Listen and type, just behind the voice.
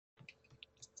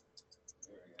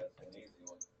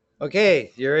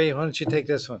Okay, Yuri, why don't you take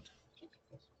this one?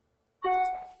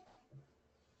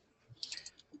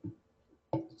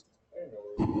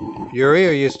 Yuri,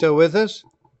 are you still with us?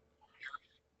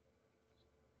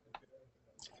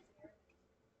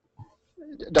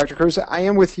 Dr. Cruz, I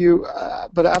am with you,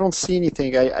 but I don't see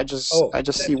anything. I just Oh, I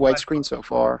just see that's white my screen fault. so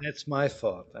far. That's my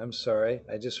fault. I'm sorry.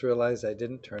 I just realized I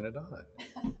didn't turn it on.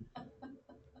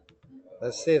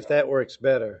 Let's see if that works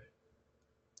better.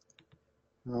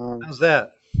 Um, How's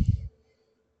that?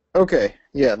 okay,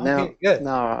 yeah, now Okay, good.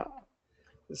 now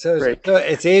great. So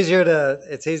it's easier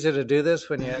to do this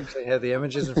when you actually have the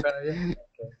images in front of you.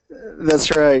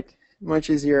 That's right. Much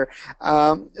easier.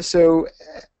 So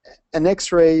an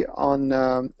X-ray on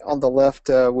the left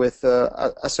with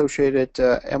associated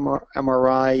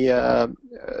MRI.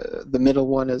 The middle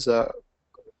one is a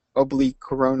oblique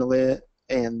coronal,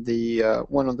 and the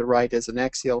one on the right is an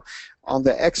axial. On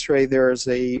the X-ray, there is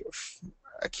a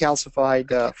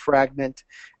calcified fragment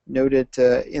noted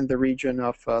in the region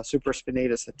of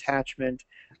supraspinatus attachment.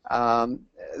 Um,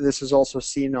 this is also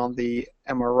seen on the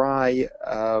MRI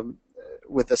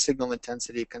with a signal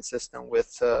intensity consistent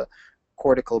with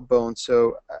cortical bone.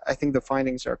 So I think the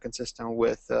findings are consistent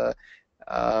with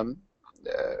um,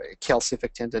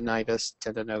 calcific tendonitis,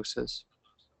 tendinosis.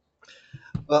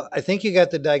 Well, I think you got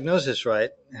the diagnosis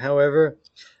right. However,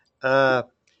 uh,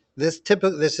 this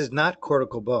is not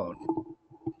cortical bone.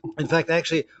 In fact,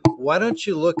 actually, why don't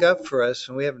you look up for us?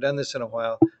 And we haven't done this in a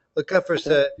while. Look up for us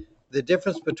Okay. the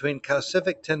difference between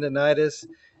calcific tendonitis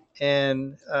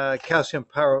and calcium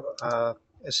power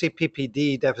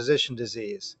CPPD deposition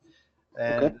disease,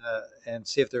 Okay. and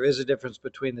see if there is a difference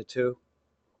between the two.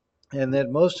 And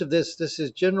then most of this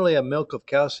is generally a milk of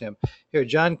calcium. Here,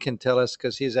 John can tell us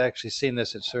because he's actually seen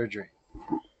this in surgery.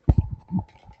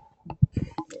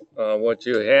 What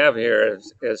you have here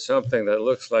is something that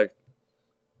looks like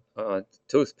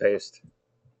toothpaste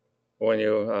when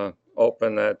you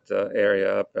open that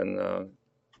area up and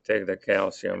take the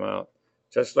calcium out,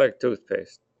 just like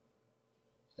toothpaste.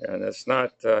 And it's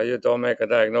not, you don't make a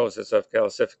diagnosis of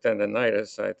calcific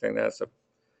tendonitis. I think that's a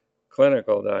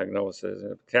clinical diagnosis.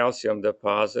 A calcium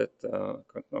deposit or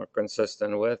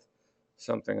consistent with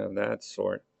something of that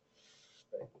sort.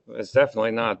 It's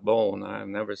definitely not bone. I've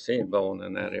never seen bone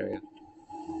in that area.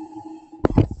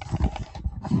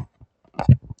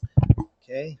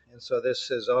 Okay, and so this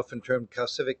is often termed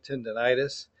calcific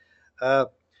tendonitis. Uh,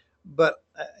 but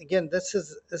again, this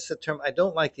is a term I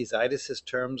don't like these itises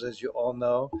terms, as you all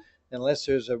know, unless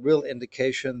there's a real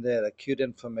indication that acute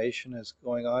inflammation is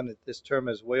going on. This term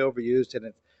is way overused,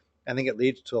 and I think it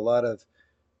leads to a lot of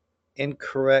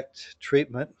incorrect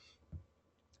treatment,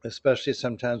 especially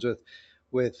sometimes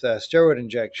with steroid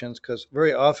injections. Because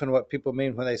very often, what people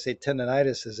mean when they say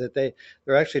tendonitis is that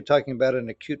they're actually talking about an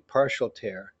acute partial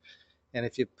tear. And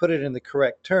if you put it in the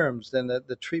correct terms, then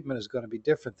the treatment is going to be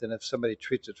different than if somebody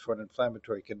treats it for an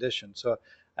inflammatory condition. So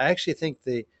I actually think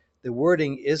the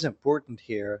wording is important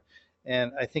here.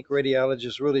 And I think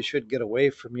radiologists really should get away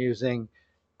from using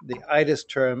the itis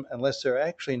term unless they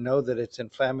actually know that it's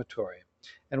inflammatory.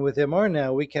 And with MR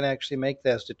now, we can actually make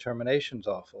those determinations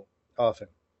often.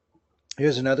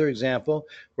 Here's another example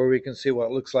where we can see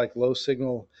what looks like low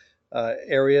signal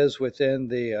areas within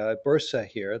the bursa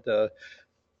here, the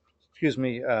excuse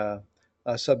me,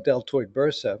 subdeltoid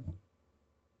bursa.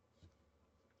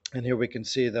 And here we can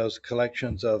see those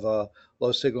collections of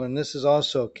low signal. And this is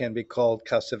also can be called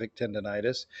calcific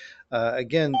tendonitis.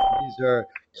 Again, these are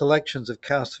collections of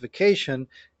calcification,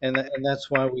 and that's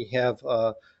why we have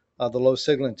the low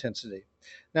signal intensity.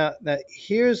 Now,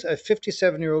 here's a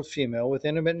 57-year-old female with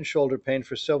intermittent shoulder pain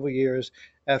for several years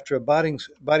after a body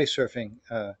surfing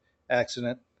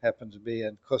accident, happened to be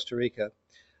in Costa Rica.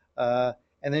 Uh,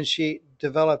 and then she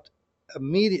developed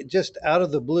immediate, just out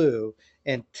of the blue,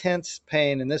 intense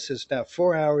pain. And this is now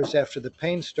 4 hours after the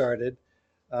pain started.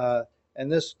 Uh,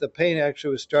 and the pain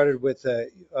actually was started with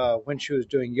when she was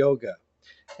doing yoga.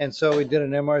 And so we did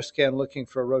an MR scan looking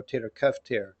for a rotator cuff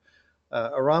tear.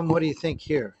 Aram, what do you think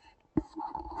here?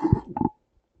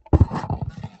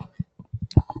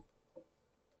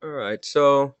 All right,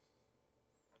 so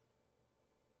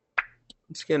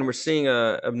once again, we're seeing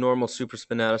a abnormal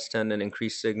supraspinatus tendon,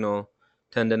 increased signal,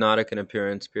 tendinotic in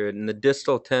appearance period. In the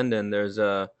distal tendon, there's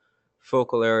a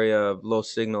focal area of low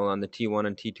signal on the T1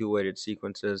 and T2 weighted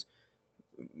sequences,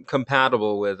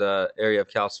 compatible with area of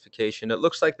calcification. It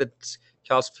looks like the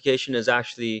calcification is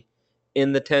actually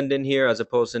in the tendon here, as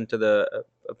opposed into the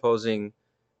opposing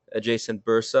adjacent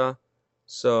bursa.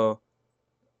 So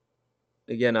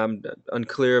again, I'm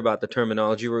unclear about the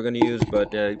terminology we're going to use,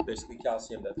 but basically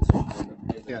calcium deposition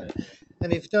in the Yeah. tendon.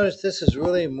 And if you notice, this is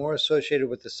really more associated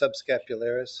with the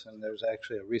subscapularis, and there's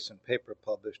actually a recent paper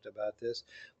published about this.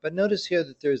 But notice here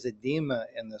that there's edema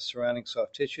in the surrounding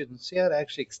soft tissue, and see how it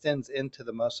actually extends into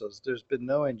the muscles. There's been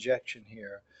no injection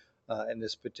here in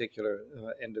this particular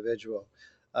individual,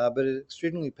 but it's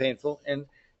extremely painful. And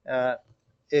uh,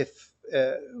 if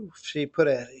she put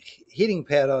a heating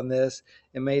pad on this,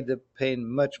 it made the pain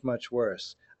much, much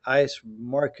worse. Ice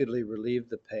markedly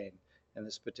relieved the pain in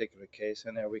this particular case,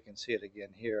 and there we can see it again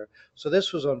here. So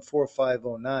this was on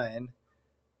 4509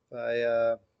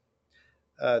 by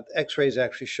X-rays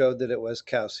actually showed that it was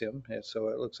calcium, and so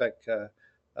it looks like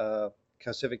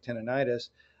calcific tendonitis.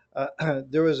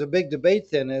 There was a big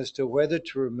debate then as to whether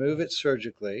to remove it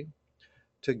surgically,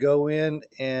 to go in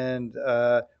and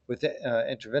with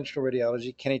interventional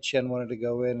radiology. Kenny Chen wanted to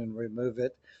go in and remove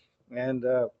it, and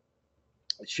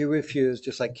she refused,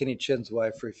 just like Kenny Chen's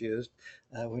wife refused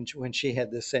when she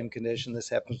had this same condition. This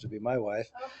happens to be my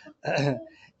wife.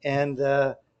 And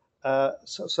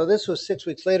so this was 6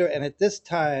 weeks later. And at this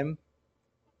time,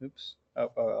 oops,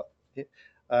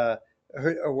 uh,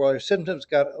 her symptoms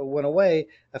went away.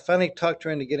 I finally talked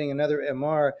her into getting another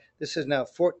MR. This is now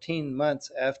 14 months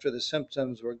after the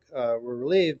symptoms were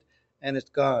relieved, and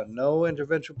it's gone. No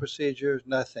interventional procedures,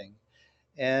 nothing.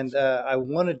 And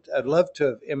I'd love to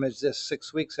have imaged this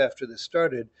 6 weeks after this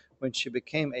started when she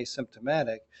became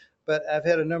asymptomatic. But I've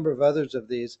had a number of others of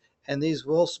these, and these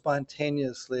will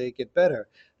spontaneously get better.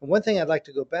 And one thing I'd like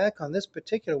to go back on this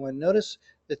particular one, notice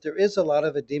that there is a lot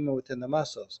of edema within the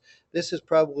muscles. This is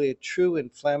probably a true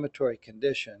inflammatory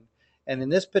condition. And in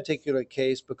this particular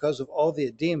case, because of all the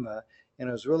edema, and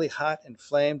it was really hot,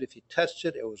 inflamed, if you touched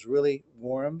it, it was really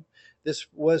warm. This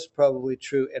was probably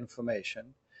true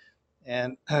inflammation,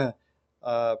 and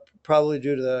probably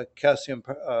due to the calcium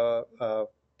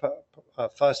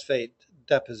phosphate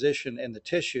deposition in the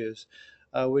tissues,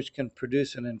 which can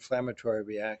produce an inflammatory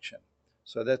reaction.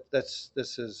 So this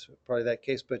is probably that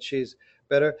case, but she's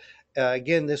better.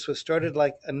 Again, this was started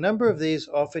like a number of these.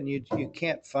 Often you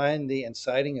can't find the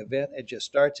inciting event. It just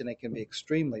starts, and it can be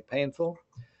extremely painful.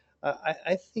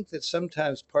 I think that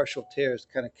sometimes partial tears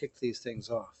kind of kick these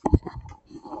things off.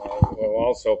 Well,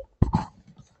 also,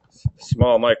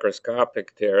 small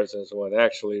microscopic tears is what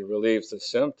actually relieves the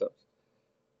symptoms.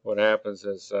 What happens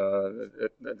is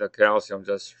the calcium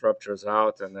just ruptures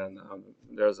out, and then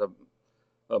there's a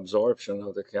absorption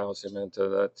of the calcium into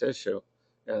the tissue,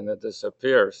 and it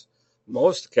disappears.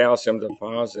 Most calcium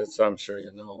deposits, I'm sure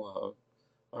you know,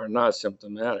 are not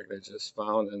symptomatic. They're just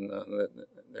found, and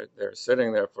they're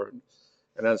sitting there for,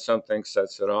 and then something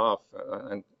sets it off,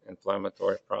 an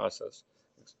inflammatory process.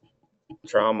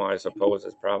 Trauma, I suppose,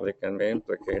 is probably can be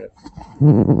implicated.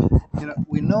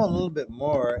 We know a little bit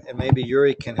more, and maybe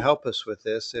Yuri can help us with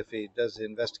this if he does the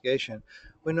investigation.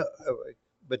 We know,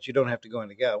 but you don't have to go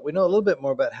into gout. We know a little bit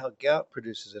more about how gout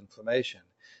produces inflammation.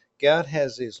 Gout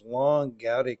has these long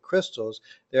gouty crystals.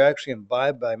 They're actually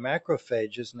imbibed by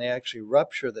macrophages, and they actually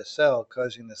rupture the cell,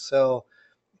 causing the cell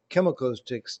chemicals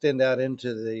to extend out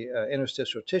into the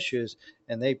interstitial tissues,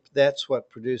 and that's what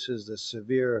produces the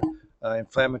severe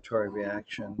inflammatory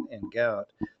reaction in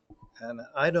gout. And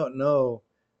I don't know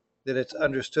that it's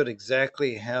understood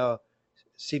exactly how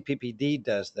CPPD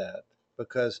does that,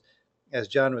 because as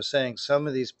John was saying, some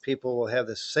of these people will have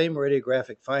the same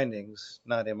radiographic findings,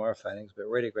 not MR findings, but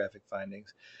radiographic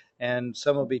findings, and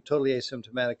some will be totally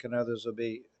asymptomatic and others will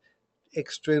be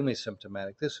extremely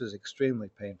symptomatic. This was extremely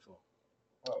painful,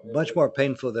 much more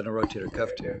painful than a rotator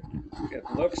cuff tear. It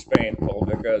looks painful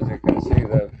because you can see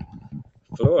the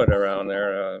fluid around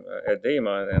there,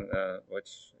 edema, and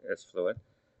which is fluid,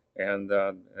 and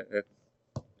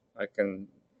I can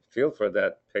feel for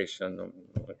that patient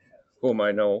whom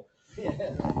I know.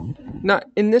 Now,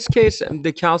 in this case,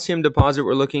 the calcium deposit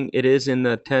we're looking, it is in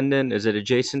the tendon. Is it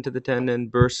adjacent to the tendon,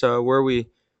 bursa?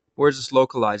 Where's this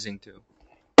localizing to?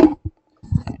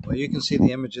 Well, you can see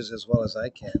the images as well as I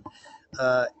can.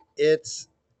 It's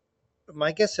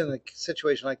my guess in a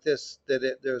situation like this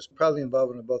that there's probably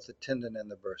involvement of both the tendon and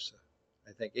the bursa.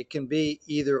 I think it can be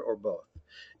either or both.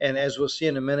 And as we'll see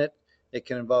in a minute, it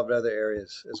can involve other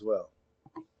areas as well,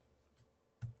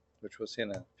 which we'll see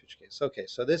in a future case. Okay,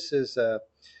 so this is,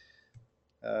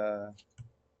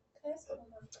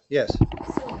 yes.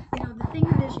 So, the thing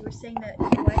is, you were saying that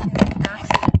your wife had an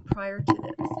accident prior to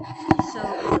this. So,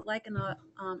 is it like an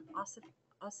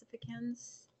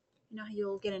ossificans? You know how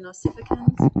you'll get an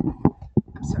ossificans?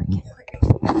 I'm sorry, I can't quite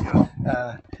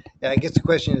Yeah, I guess the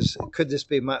question is, could this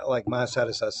be like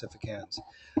myositis ossificans?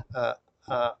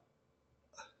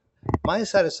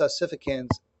 Myositis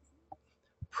ossificans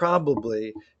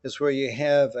probably is where you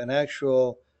have an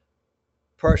actual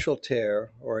partial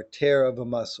tear or a tear of a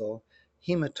muscle,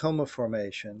 hematoma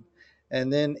formation,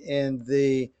 and then in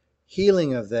the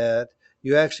healing of that,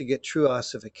 you actually get true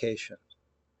ossification.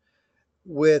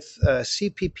 With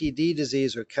CPPD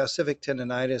disease or calcific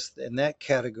tendonitis in that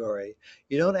category,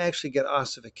 you don't actually get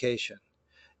ossification.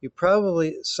 You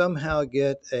probably somehow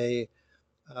get a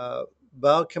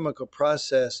biochemical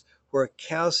process where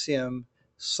calcium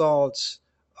salts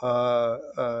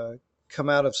come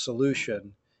out of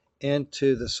solution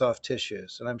into the soft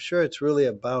tissues. And I'm sure it's really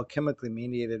a biochemically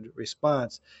mediated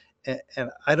response. And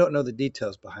I don't know the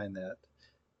details behind that.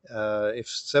 If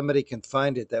somebody can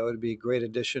find it, that would be a great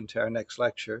addition to our next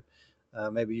lecture.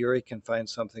 Maybe Yuri can find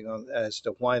something on as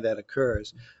to why that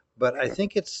occurs. But I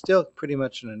think it's still pretty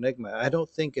much an enigma. I don't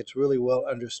think it's really well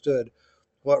understood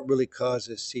what really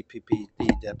causes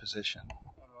CPPD deposition.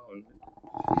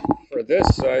 For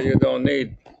this, you don't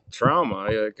need trauma.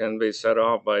 It can be set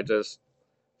off by just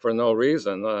for no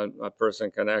reason. A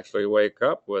person can actually wake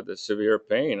up with a severe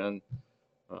pain and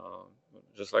uh,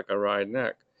 just like a wry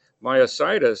neck.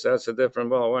 Myositis, that's a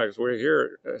different ball of wax. We're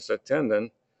here as a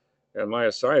tendon, and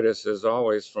myositis is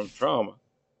always from trauma.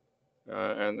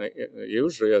 And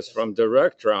usually it's from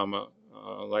direct trauma,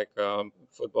 like a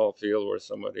football field where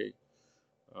somebody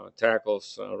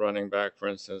tackles running back, for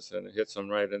instance, and hits them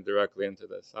right and directly into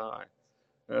the thigh.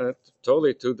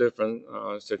 Totally two different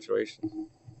situations.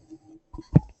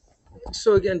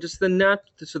 So again, just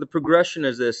the progression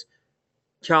is this: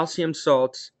 calcium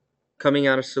salts coming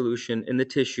out of solution in the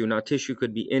tissue. Now, tissue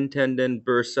could be in tendon,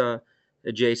 bursa,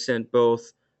 adjacent,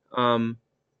 both.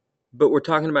 But we're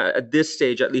talking about at this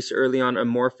stage, at least early on,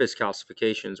 amorphous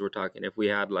calcifications. We're talking if we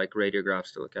had like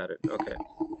radiographs to look at it. Okay.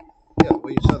 Yeah,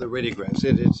 well, you saw the radiographs.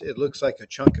 It looks like a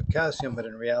chunk of calcium, but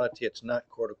in reality, it's not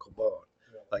cortical bone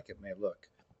like it may look.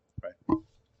 Right.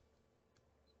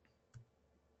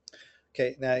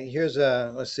 Okay, now here's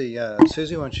let's see,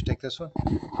 Susie, why don't you take this one?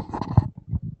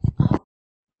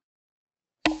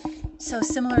 So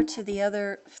similar to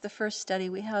the first study,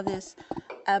 we have this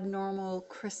abnormal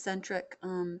crescentric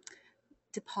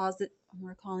deposit.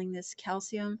 We're calling this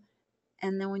calcium.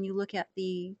 And then when you look at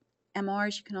the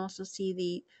MRs, you can also see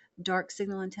the dark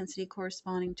signal intensity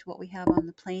corresponding to what we have on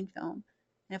the plain film.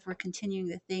 And if we're continuing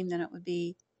the theme, then it would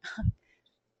be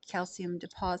calcium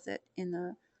deposit in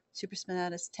the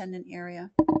supraspinatus tendon area.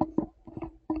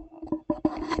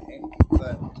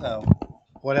 But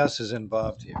what else is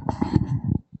involved here?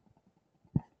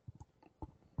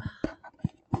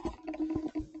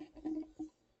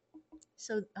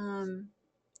 So,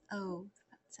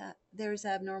 there's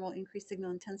abnormal increased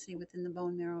signal intensity within the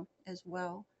bone marrow as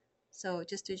well. So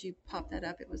just as you pop that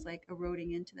up, it was like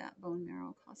eroding into that bone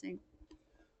marrow, causing.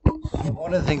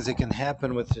 One of the things that can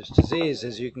happen with this disease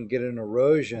is you can get an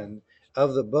erosion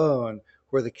of the bone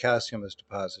where the calcium is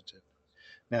deposited.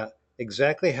 Now,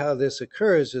 exactly how this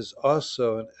occurs is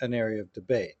also an area of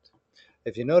debate.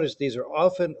 If you notice, these are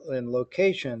often in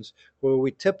locations where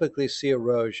we typically see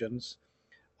erosions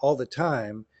all the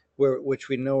time, which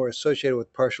we know are associated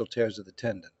with partial tears of the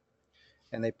tendon.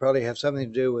 And they probably have something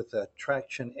to do with a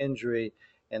traction injury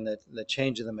and the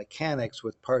change in the mechanics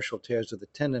with partial tears of the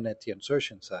tendon at the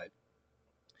insertion site.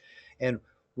 And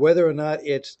whether or not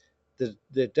it's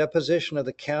the deposition of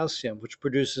the calcium, which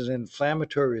produces an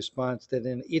inflammatory response that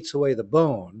then eats away the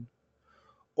bone,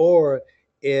 or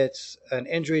it's an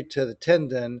injury to the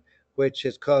tendon, which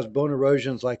has caused bone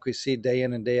erosions like we see day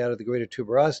in and day out of the greater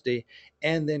tuberosity,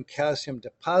 and then calcium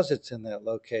deposits in that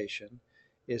location,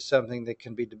 is something that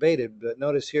can be debated. But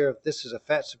notice here, if this is a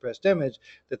fat suppressed image,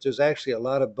 that there's actually a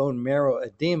lot of bone marrow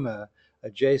edema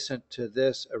adjacent to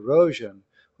this erosion,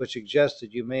 which suggests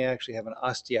that you may actually have an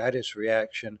osteitis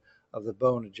reaction of the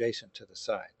bone adjacent to the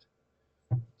site.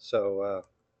 So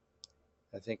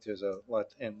I think there's a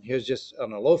lot, and here's just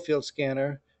on a low field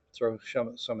scanner, throw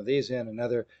some of these in,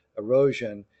 another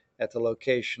erosion at the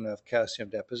location of calcium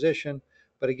deposition.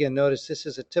 But again, notice this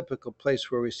is a typical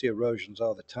place where we see erosions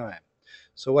all the time.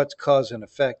 So what's cause and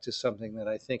effect is something that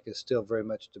I think is still very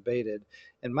much debated.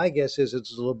 And my guess is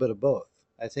it's a little bit of both.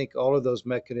 I think all of those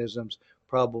mechanisms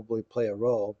probably play a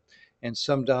role, and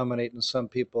some dominate in some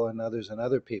people and others in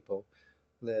other people.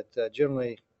 That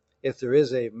generally, if there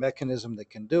is a mechanism that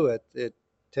can do it,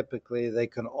 typically they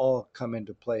can all come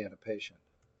into play in a patient.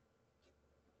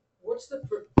 What's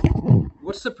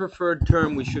the preferred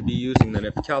term we should be using then?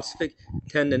 If calcific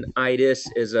tendonitis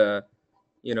is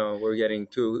we're getting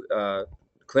too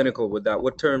clinical with that,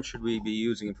 what term should we be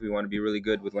using if we want to be really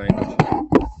good with language?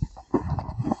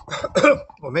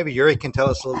 Well, maybe Yuri can tell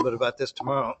us a little bit about this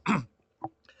tomorrow.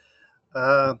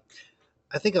 I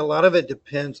think a lot of it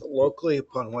depends locally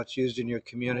upon what's used in your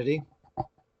community.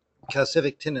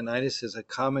 calcific tendonitis is a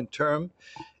common term,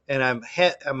 and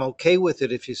I'm okay with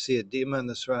it if you see edema in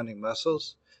the surrounding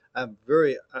muscles. I'm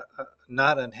very I'm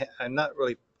not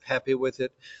really happy with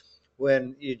it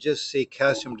when you just see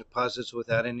calcium deposits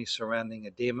without any surrounding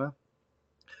edema.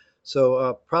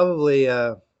 So probably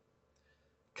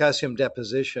calcium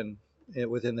deposition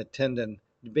within the tendon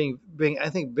being I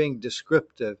think being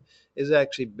descriptive is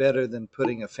actually better than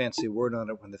putting a fancy word on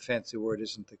it when the fancy word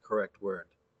isn't the correct word.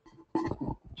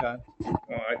 John?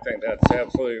 Well, I think that's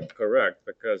absolutely correct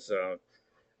because the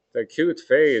acute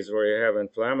phase where you have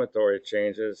inflammatory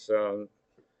changes, uh,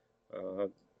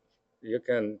 you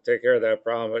can take care of that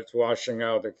problem. It's washing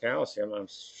out the calcium. I'm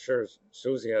sure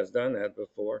Susie has done that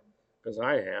before because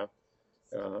I have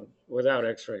without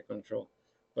X-ray control.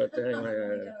 But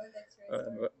anyway,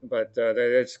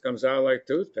 it comes out like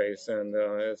toothpaste, and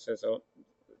the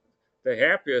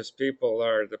happiest people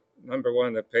are the number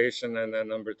one, the patient, and then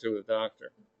number two, the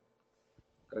doctor.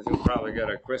 Because you'll probably get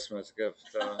a Christmas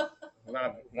gift.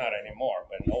 Not anymore,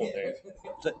 but in old days.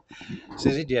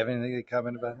 Susie, do you have anything to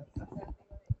comment about it?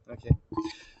 Okay.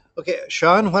 Okay,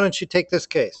 Sean, why don't you take this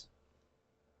case?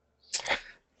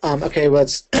 Okay, well,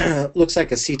 it looks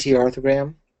like a CT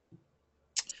arthrogram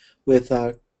with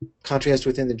contrast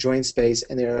within the joint space,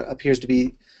 and there appears to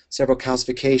be several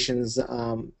calcifications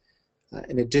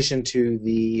in addition to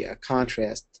the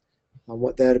contrast.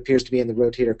 What that appears to be in the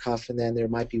rotator cuff, and then there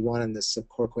might be one in the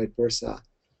subcoracoid bursa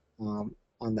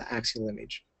on the axial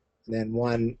image, and then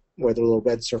one where the little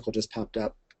red circle just popped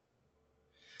up.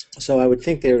 So I would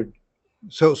think they're.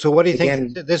 So what do you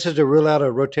Again, think? This is to rule out a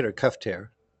rotator cuff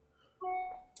tear.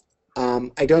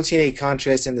 I don't see any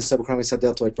contrast in the subacromial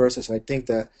subdeltoid bursa, so I think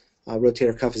the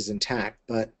rotator cuff is intact.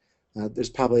 But there's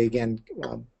probably, again,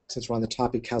 since we're on the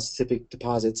topic, calcific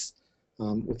deposits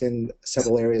within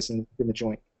several areas in the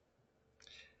joint.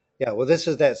 Yeah, well, this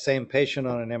is that same patient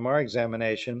on an MR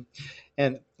examination.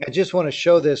 And I just want to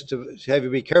show this to have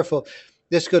you be careful.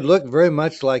 This could look very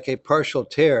much like a partial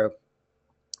tear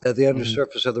at the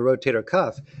undersurface of the rotator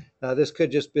cuff. This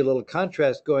could just be a little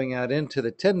contrast going out into the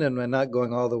tendon and not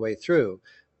going all the way through.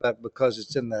 But because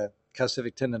it's in the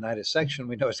calcific tendonitis section,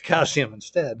 we know it's calcium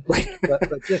instead.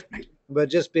 But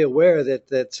just be aware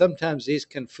that sometimes these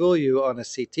can fool you on a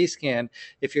CT scan.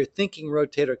 If you're thinking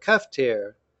rotator cuff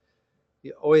tear,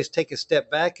 you always take a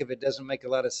step back if it doesn't make a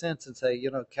lot of sense and say,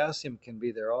 calcium can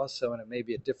be there also, and it may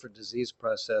be a different disease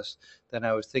process than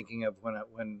I was thinking of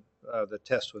when the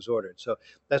test was ordered. So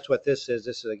that's what this is.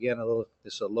 This is again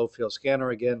this is a low field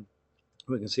scanner again.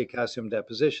 We can see calcium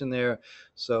deposition there.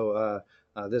 So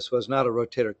this was not a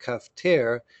rotator cuff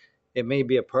tear. It may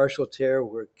be a partial tear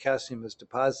where calcium is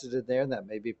deposited there, and that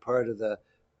may be part of the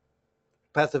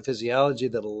pathophysiology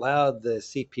that allowed the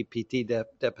CPPT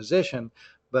deposition,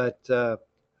 but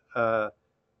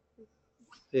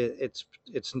it's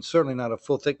certainly not a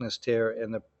full thickness tear,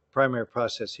 and the primary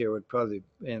process here would probably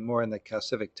be more in the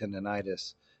calcific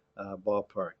tendonitis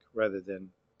ballpark rather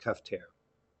than cuff tear.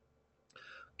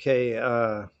 Okay,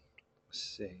 let's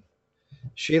see.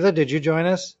 Sheila, did you join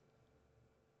us?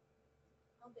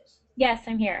 Yes,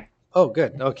 I'm here. Oh,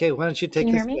 good. Okay, why don't you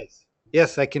take this case?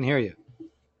 Yes, I can hear you.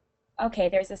 Okay,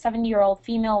 there's a 70-year-old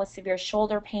female with severe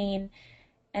shoulder pain,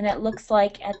 and it looks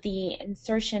like at the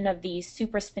insertion of the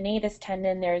supraspinatus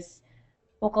tendon, there's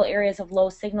focal areas of low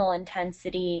signal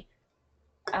intensity,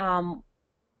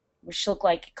 which look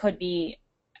like it could be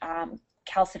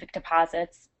calcific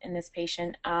deposits in this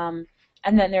patient. And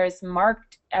then there's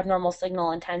marked abnormal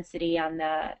signal intensity on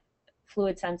the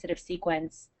fluid-sensitive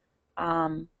sequence.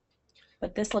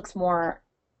 But this looks more,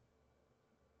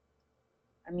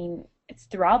 it's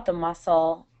throughout the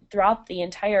muscle, throughout the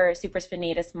entire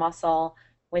supraspinatus muscle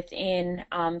within,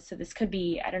 so this could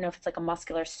be, I don't know if it's like a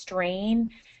muscular strain.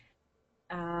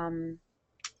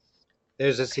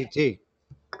 There's a CT.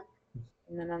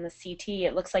 And then on the CT,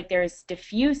 it looks like there's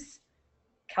diffuse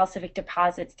calcific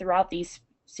deposits throughout the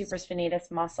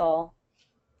supraspinatus muscle.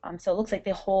 So it looks like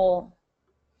the whole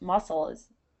muscle is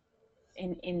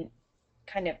in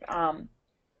kind of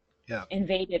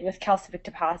invaded with calcific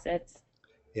deposits.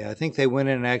 Yeah, I think they went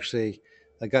in and actually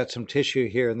got some tissue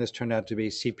here, and this turned out to be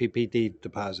CPPD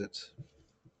deposits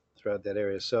throughout that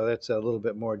area. So that's a little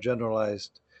bit more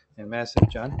generalized and massive.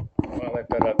 John? Well, if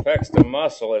it affects the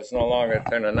muscle, it's no longer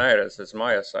tendonitis, it's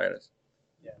myositis.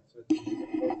 Yeah, so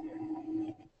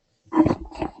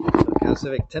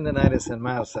calcific tendonitis and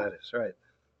myositis, right.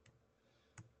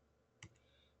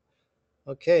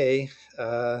 Okay,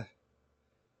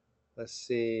 let's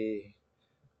see.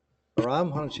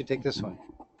 Aram, why don't you take this one?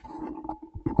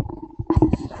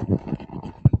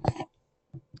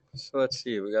 So let's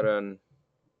see, we got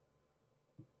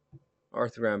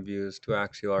arthrogram views, two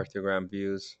axial arthrogram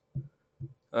views.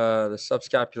 The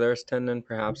subscapularis tendon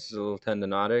perhaps is a little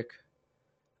tendinotic.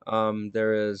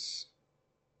 There is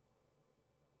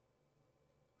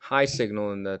high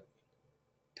signal in the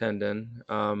tendon.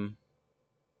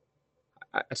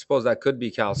 I suppose that could be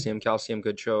calcium. Calcium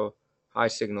could show high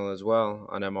signal as well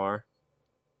on MR.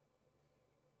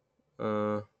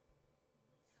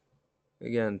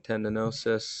 Again,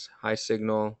 tendinosis, high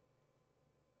signal.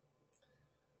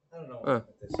 I don't know Huh.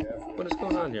 this here. What is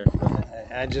going on here?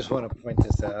 I just want to point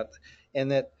this out,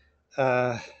 and that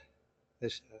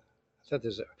this I thought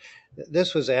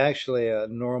this was actually a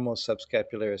normal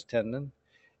subscapularis tendon.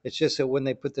 It's just that when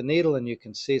they put the needle in, you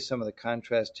can see some of the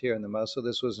contrast here in the muscle.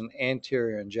 This was an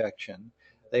anterior injection.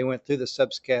 They went through the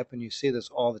subscap, and you see this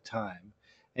all the time.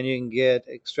 And you can get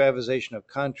extravasation of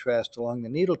contrast along the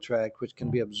needle tract, which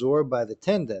can be absorbed by the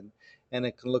tendon, and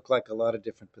it can look like a lot of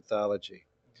different pathology.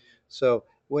 So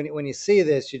when you see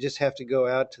this, you just have to go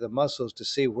out to the muscles to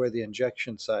see where the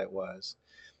injection site was.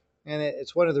 And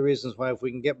it's one of the reasons why if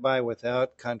we can get by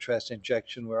without contrast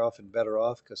injection, we're often better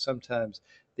off, because sometimes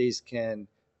these can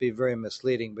be very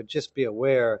misleading. But just be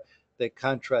aware that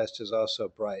contrast is also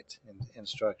bright in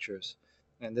structures.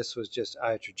 And this was just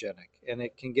iatrogenic. And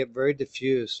it can get very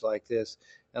diffuse like this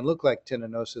and look like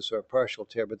tendinosis or a partial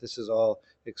tear, but this is all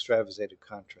extravasated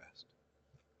contrast.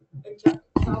 And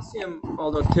calcium,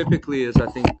 although typically is, I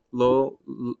think, low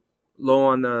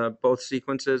on the both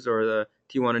sequences or the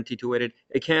T1 and T2 weighted,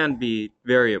 it can be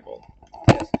variable.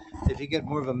 Yes. If you get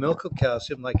more of a milk of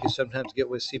calcium, like you sometimes get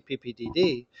with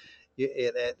CPPDD,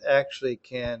 it actually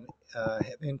can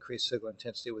have increased signal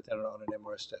intensity within on an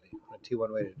MR study. On a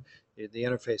T1 weighted, the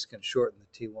interface can shorten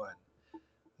the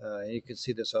T1. You can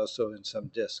see this also in some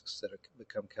discs that have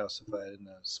become calcified in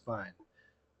the spine.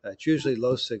 It's usually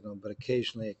low signal, but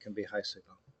occasionally it can be high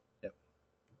signal. Yep.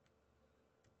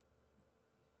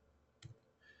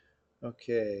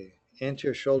 Okay,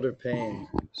 anterior shoulder pain.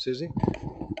 Susie?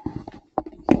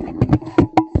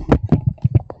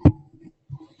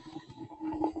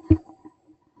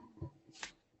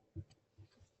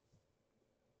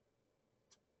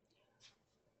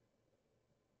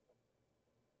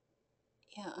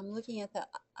 Yeah, I'm looking at that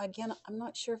again. I'm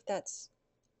not sure if that's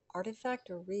artifact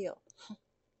or real.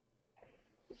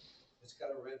 It's got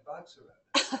a red box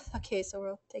around it. Okay, so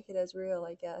we'll take it as real,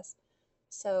 I guess.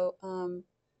 So,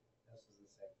 This is the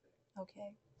same thing.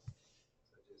 okay.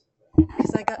 So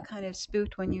Because I got kind of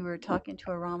spooked when you were talking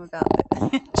to Aram about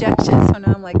the injections, so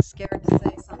now I'm like scared to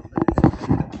say something.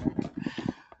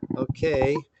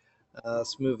 okay,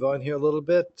 let's move on here a little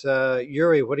bit.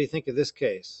 Yuri, what do you think of this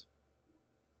case?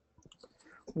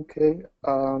 Okay.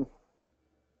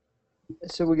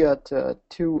 So we got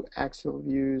two axial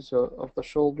views of the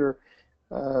shoulder.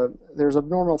 There's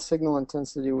abnormal signal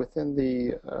intensity within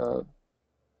the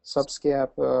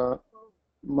subscap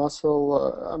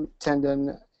muscle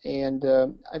tendon, and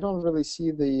I don't really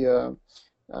see the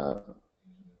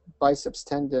biceps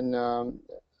tendon.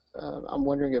 I'm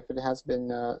wondering if it has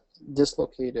been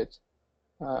dislocated.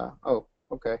 Oh,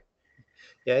 okay.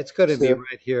 Yeah, it's going to be So,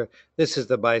 right here. This is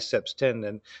the biceps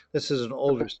tendon. This is an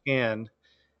older scan,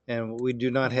 and we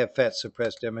do not have fat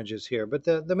suppressed images here. But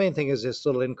the main thing is this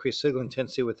little increased signal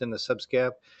intensity within the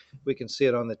subscap. We can see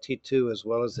it on the T2 as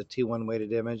well as the T1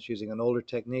 weighted image using an older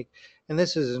technique. And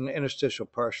this is an interstitial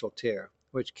partial tear,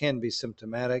 which can be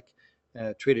symptomatic,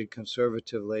 treated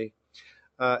conservatively.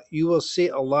 You will see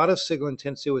a lot of signal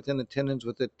intensity within the tendons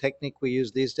with the technique we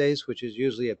use these days, which is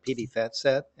usually a PD fat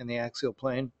set in the axial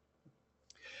plane.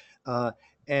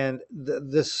 And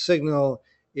this signal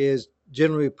is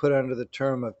generally put under the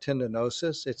term of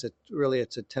tendinosis. It's a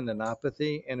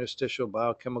tendinopathy, interstitial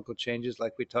biochemical changes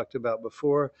like we talked about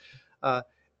before. Uh,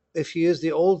 if you use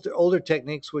the older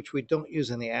techniques, which we don't use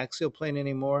in the axial plane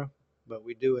anymore, but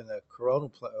we do in the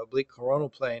oblique coronal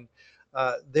plane,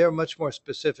 they're much more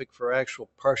specific for actual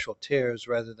partial tears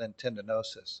rather than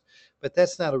tendinosis. But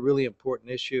that's not a really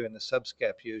important issue in the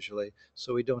subscap usually,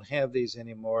 so we don't have these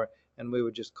anymore, and we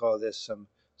would just call this some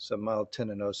mild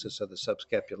tendinosis of the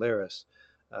subscapularis.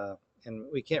 And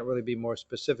we can't really be more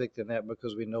specific than that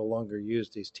because we no longer use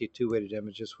these T2 weighted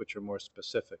images, which are more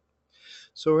specific.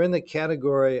 So we're in the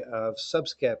category of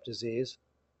subscap disease.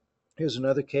 Here's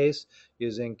another case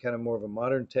using kind of more of a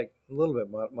a little bit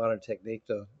modern technique,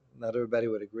 though not everybody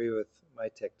would agree with my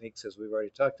techniques as we've already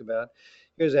talked about.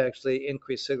 Here's actually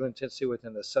increased signal intensity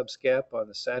within the subscap on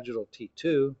the sagittal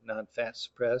T2, non-fat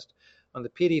suppressed. On the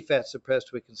PD fat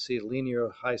suppressed, we can see linear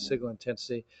high signal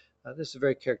intensity. This is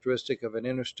very characteristic of an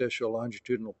interstitial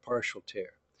longitudinal partial tear.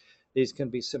 These can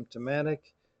be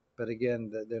symptomatic, but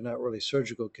again, they're not really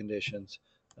surgical conditions.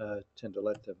 Tend to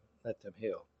let them let them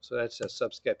heal. So that's a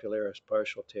subscapularis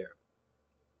partial tear.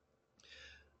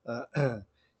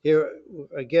 Here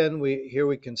again,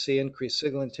 we can see increased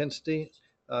signal intensity.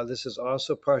 This is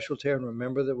also partial tear, and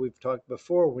remember that we've talked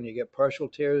before, when you get partial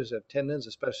tears of tendons,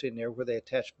 especially near where they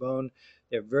attach bone,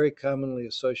 they're very commonly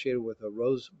associated with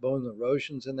bone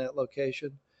erosions in that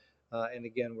location. And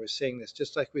again, we're seeing this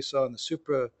just like we saw in the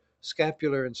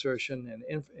suprascapular insertion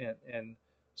and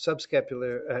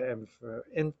subscapular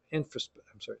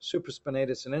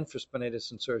supraspinatus and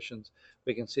infraspinatus insertions.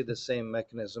 We can see the same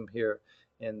mechanism here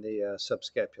in the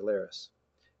subscapularis.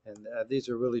 And these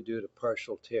are really due to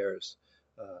partial tears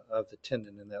of the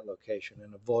tendon in that location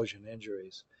and avulsion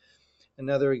injuries.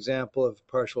 Another example of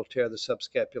partial tear of the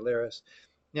subscapularis.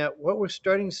 Now, what we're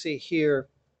starting to see here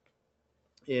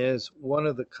is one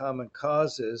of the common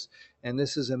causes, and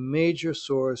this is a major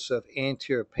source of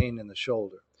anterior pain in the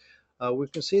shoulder. We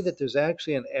can see that there's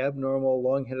actually an abnormal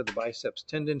long head of the biceps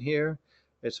tendon here.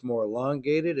 It's more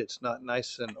elongated. It's not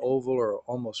nice and oval or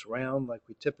almost round like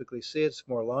we typically see. It's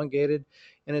more elongated,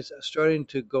 and it's starting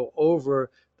to go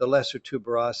over the lesser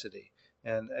tuberosity.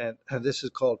 And this is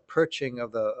called perching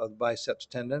of the biceps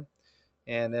tendon.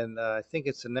 And then I think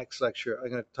it's the next lecture, I'm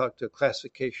going to talk to a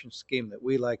classification scheme that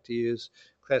we like to use,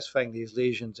 classifying these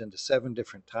lesions into 7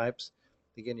 different types.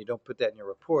 Again, you don't put that in your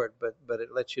report, but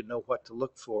it lets you know what to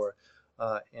look for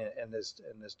in this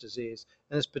disease.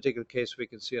 In this particular case, we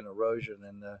can see an erosion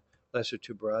and lesser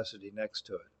tuberosity next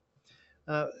to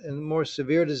it. In more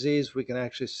severe disease, we can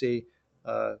actually see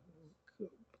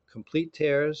complete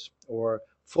tears or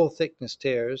full thickness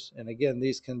tears. And again,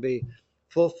 these can be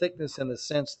full thickness in the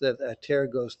sense that a tear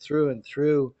goes through and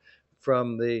through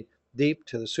from the deep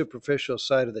to the superficial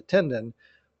side of the tendon,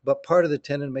 but part of the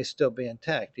tendon may still be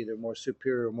intact, either more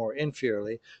superior or more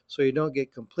inferiorly, so you don't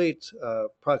get complete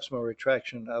proximal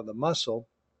retraction of the muscle.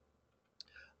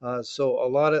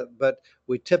 But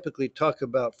we typically talk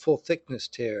about full thickness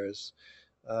tears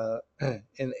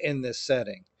in this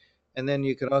setting. And then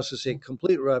you can also see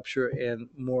complete rupture and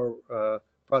more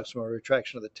proximal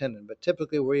retraction of the tendon. But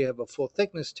typically where you have a full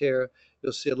thickness tear,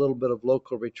 you'll see a little bit of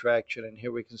local retraction. And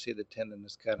here we can see the tendon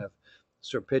is kind of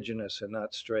serpiginous and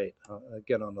not straight,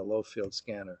 again, on the low field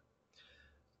scanner.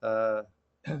 Now,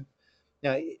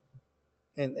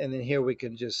 and then here we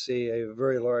can just see a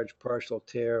very large partial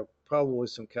tear, probably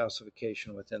some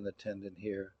calcification within the tendon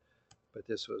here. But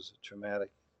this was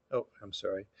traumatic. Oh, I'm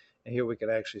sorry. And here we can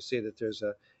actually see that there's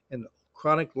in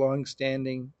chronic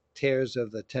long-standing tears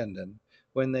of the tendon.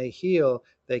 When they heal,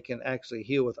 they can actually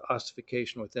heal with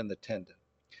ossification within the tendon,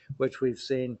 which we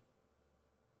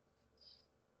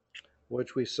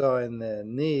saw in the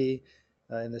knee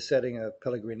in the setting of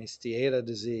Pellegrini Stieta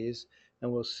disease.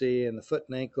 And we'll see in the foot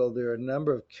and ankle, there are a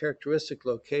number of characteristic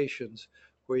locations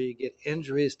where you get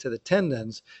injuries to the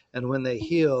tendons, and when they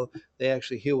heal, they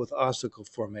actually heal with ossicle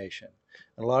formation.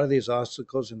 And a lot of these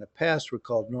ossicles in the past were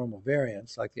called normal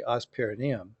variants, like the os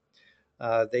perineum.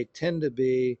 They tend to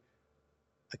be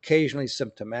occasionally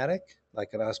symptomatic,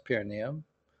 like an os perineum,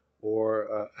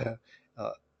 or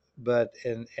but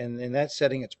in that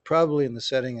setting, it's probably in the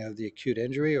setting of the acute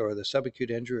injury or the subacute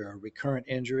injury or recurrent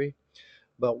injury.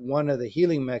 But one of the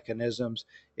healing mechanisms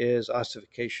is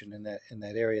ossification in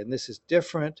that area. And this is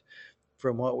different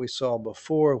from what we saw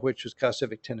before, which was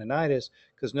calcific tendonitis,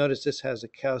 because notice this has a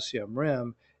calcium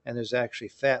rim and there's actually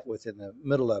fat within the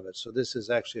middle of it. So this is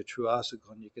actually a true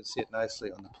ossicle, and you can see it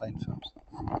nicely on the plain films.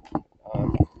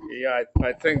 Yeah,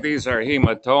 I think these are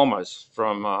hematomas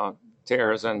from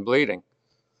tears and bleeding.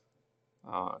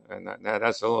 And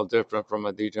that's a little different from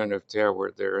a degenerative tear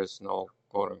where there is no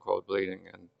quote-unquote bleeding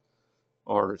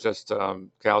or just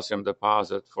calcium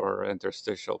deposit for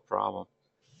interstitial problem.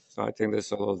 So I think this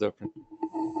is a little different.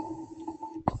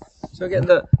 So again,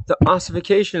 the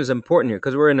ossification is important here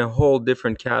because we're in a whole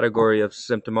different category of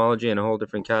symptomology and a whole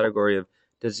different category of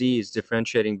disease,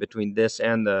 differentiating between this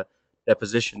and the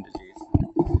deposition disease.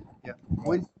 Yeah.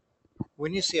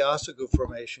 When you see ossicle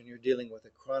formation, you're dealing with a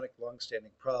chronic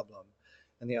long-standing problem,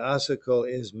 and the ossicle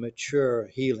is mature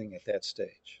healing at that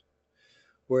stage.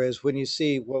 Whereas when you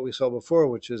see what we saw before,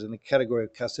 which is in the category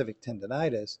of calcific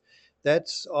tendonitis,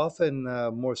 that's often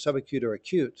more subacute or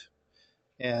acute,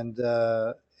 and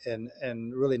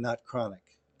really not chronic.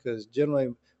 Because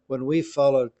generally, when we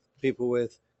followed people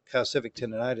with calcific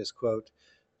tendonitis, quote,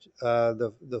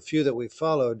 the few that we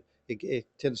followed, it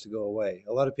tends to go away.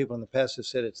 A lot of people in the past have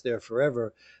said it's there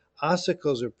forever.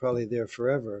 Ossicles are probably there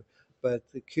forever, but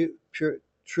the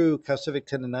true calcific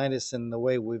tendonitis, and the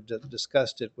way we've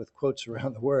discussed it with quotes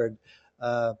around the word,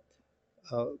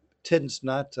 tends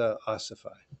not to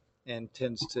ossify. and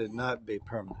tends to not be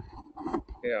permanent.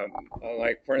 Yeah,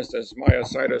 like for instance,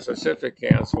 myositis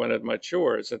ossificans, when it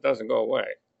matures, it doesn't go away.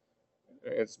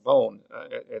 It's bone.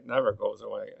 It never goes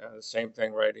away. The same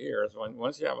thing right here is when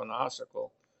once you have an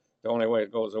ossicle, the only way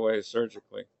it goes away is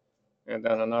surgically, and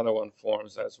then another one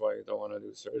forms. That's why you don't want to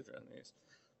do surgery on these.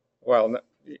 Well,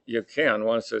 you can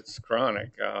once it's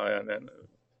chronic, and then,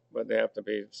 but they have to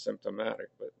be symptomatic.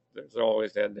 But there's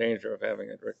always that danger of having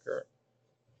it recur.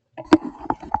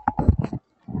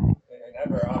 You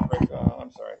never operate.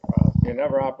 I'm sorry. You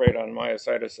never operate on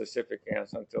myositis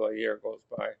ossificans until a year goes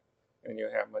by, and you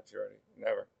have maturity.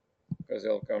 Never, because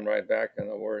it'll come right back in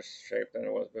a worse shape than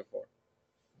it was before.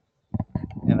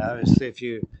 And obviously, if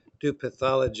you do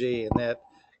pathology in that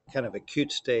kind of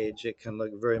acute stage, it can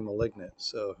look very malignant.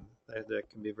 So that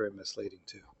can be very misleading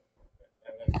too.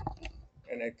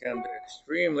 And it can be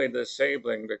extremely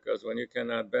disabling because when you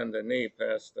cannot bend the knee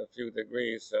past a few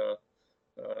degrees,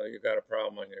 you got a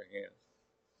problem on your hands.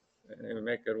 And if you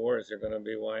make it worse, you're going to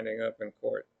be winding up in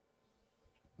court.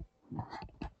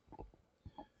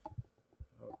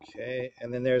 Okay,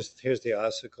 and then here's the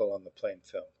ossicle on the plain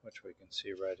film, which we can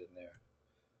see right in there.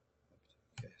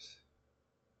 Okay.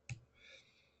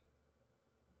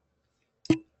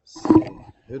 Let's see,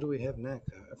 who do we have next?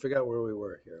 I forgot where we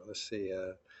were here. Let's see.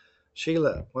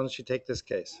 Sheila, why don't you take this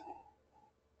case?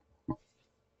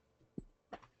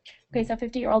 Okay, so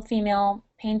 50-year-old female,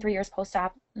 pain 3 years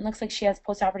post-op. It looks like she has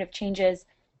post-operative changes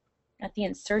at the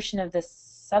insertion of the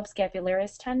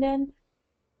subscapularis tendon.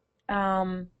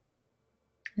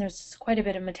 There's quite a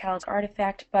bit of metallic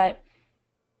artifact, but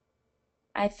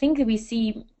I think that we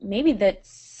see maybe the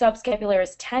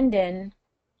subscapularis tendon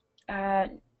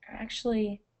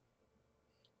actually,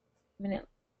 I mean,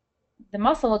 the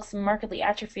muscle looks markedly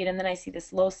atrophied, and then I see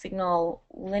this low signal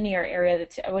linear area,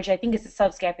 which I think is the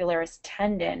subscapularis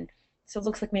tendon. So it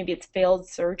looks like maybe it's failed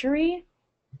surgery.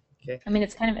 Okay. I mean,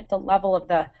 it's kind of at the level of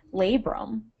the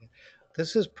labrum.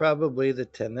 This is probably the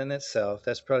tendon itself.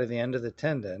 That's probably the end of the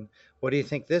tendon. What do you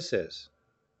think this is?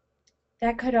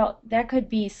 That could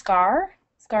be scar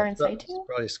in It's situ.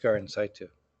 probably scar in situ,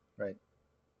 right?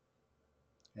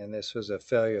 And this was a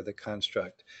failure of the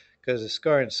construct because the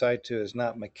scar in situ is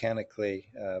not mechanically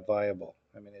viable.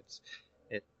 I mean, it's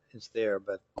there,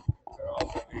 but It could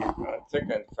also be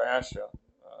thickened fascia.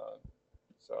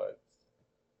 So it's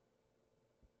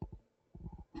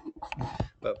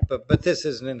but this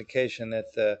is an indication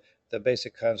that the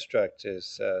basic construct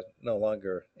is no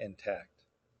longer intact.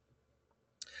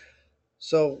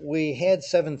 So we had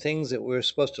 7 things that we were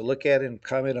supposed to look at and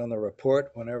comment on the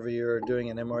report whenever you're doing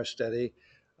an MR study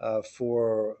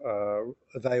for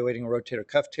evaluating rotator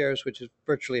cuff tears, which is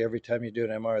virtually every time you do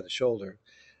an MR of the shoulder.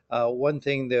 One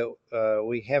thing that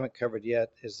we haven't covered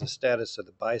yet is the status of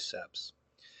the biceps.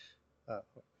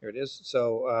 Here it is.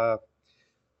 So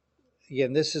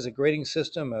again, this is a grading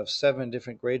system of 7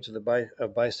 different grades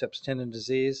of biceps tendon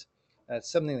disease. It's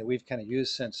something that we've kind of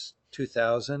used since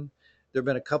 2000. There have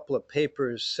been a couple of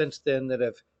papers since then that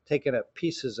have taken up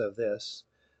pieces of this,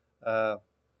 uh,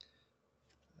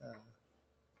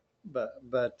 but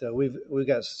we've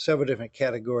got several different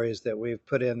categories that we've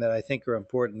put in that I think are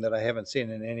important that I haven't seen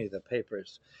in any of the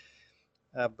papers.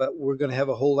 But we're going to have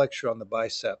a whole lecture on the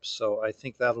biceps, so I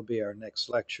think that'll be our next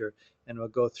lecture, and we'll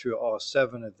go through all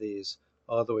 7 of these,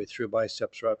 all the way through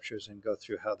biceps ruptures, and go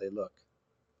through how they look.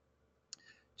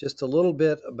 Just a little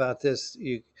bit about this.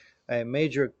 A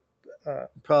major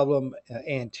problem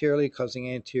anteriorly, causing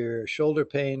anterior shoulder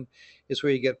pain, is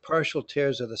where you get partial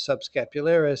tears of the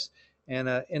subscapularis and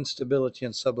instability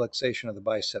and subluxation of the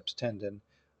biceps tendon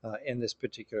in this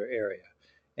particular area.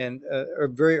 And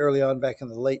very early on, back in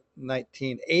the late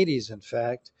 1980s, in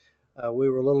fact, we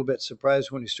were a little bit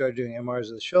surprised when we started doing MRs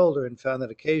of the shoulder and found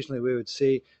that occasionally we would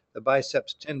see the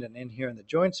biceps tendon in here in the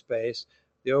joint space.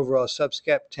 The overall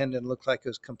subscap tendon looked like it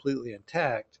was completely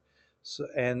intact. So,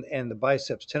 and the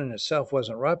biceps tendon itself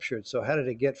wasn't ruptured. So how did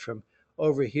it get from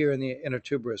over here in the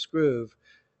intertuberous groove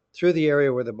through the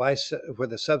area where the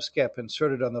subscap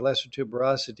inserted on the lesser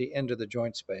tuberosity into the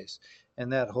joint space?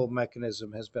 And that whole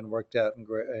mechanism has been worked out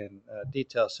in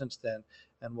detail since then,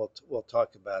 and we'll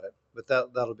talk about it. But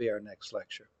that'll be our next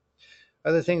lecture.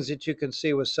 Other things that you can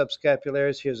see with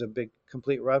subscapularis, here's a big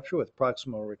complete rupture with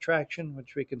proximal retraction,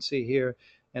 which we can see here,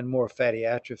 and more fatty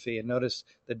atrophy. And notice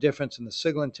the difference in the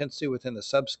signal intensity within the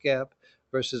subscap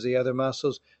versus the other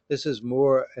muscles. This is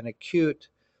more an acute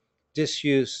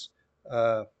disuse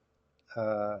a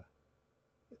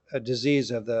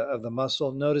disease of the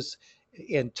muscle. Notice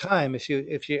in time, if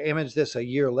you image this a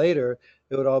year later,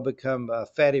 it would all become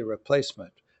fatty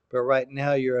replacement. But right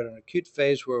now you're at an acute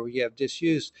phase where you have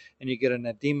disuse and you get an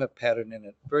edema pattern in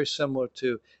it, very similar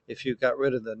to if you got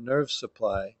rid of the nerve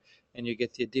supply and you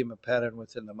get the edema pattern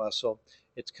within the muscle.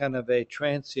 It's kind of a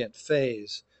transient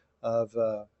phase of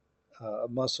a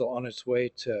muscle on its way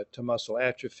to muscle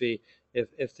atrophy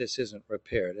if this isn't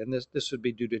repaired. And this would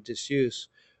be due to disuse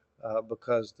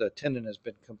because the tendon has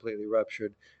been completely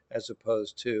ruptured as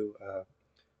opposed to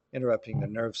interrupting the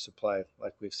nerve supply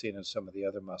like we've seen in some of the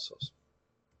other muscles.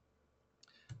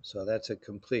 So that's a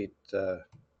complete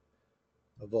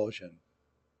avulsion.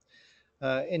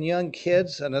 In young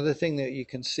kids, another thing that you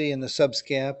can see in the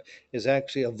subscap is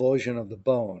actually avulsion of the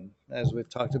bone. As we've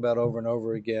talked about over and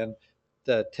over again,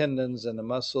 the tendons and the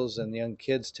muscles in young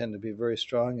kids tend to be very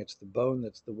strong. It's the bone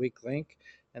that's the weak link,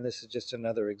 and this is just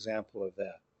another example of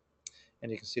that.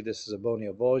 And you can see this is a bony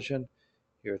avulsion.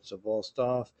 Here it's avulsed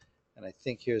off. And I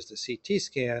think here's the CT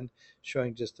scan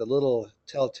showing just a little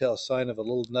telltale sign of a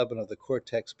little nubbin of the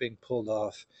cortex being pulled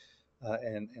off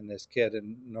in this kid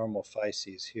in normal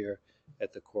physes here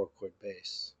at the coracoid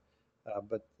base.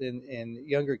 But in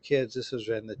younger kids, this is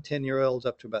in the 10-year-olds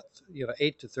up to about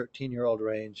 8 to 13-year-old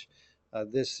range.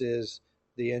 This is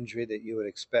the injury that you would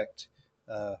expect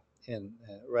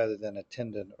rather than a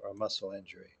tendon or a muscle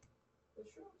injury. It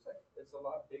shows like it's a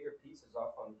lot bigger pieces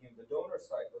off on the The donor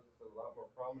site looks a lot more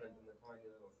prominent than the tiny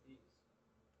little piece.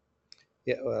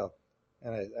 Yeah, well,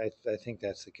 and I think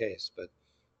that's the case, but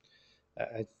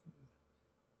I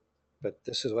but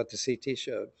this is what the CT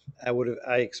showed.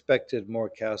 I expected more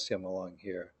calcium along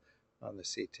here on the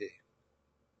CT. You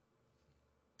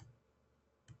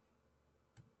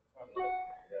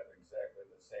have exactly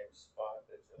the same spot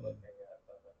that you're looking at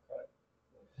on the cut.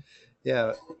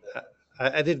 Yeah,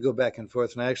 I did go back and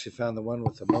forth, and I actually found the one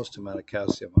with the most amount of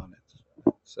calcium on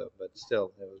it. So, but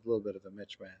still, there was a little bit of a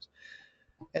mismatch.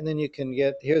 And then you can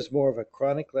get, here's more of a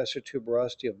chronic lesser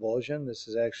tuberosity avulsion. This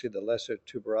is actually the lesser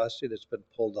tuberosity that's been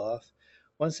pulled off.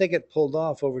 Once they get pulled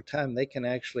off over time, they can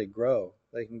actually grow.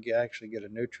 They can actually get a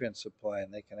nutrient supply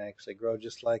and they can actually grow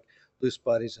just like loose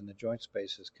bodies in the joint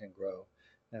spaces can grow.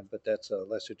 But that's a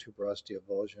lesser tuberosity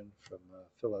avulsion from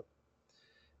Philip.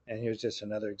 And here's just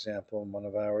another example, one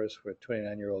of ours, for a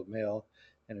 29-year-old male.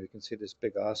 And we can see this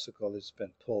big ossicle that's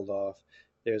been pulled off.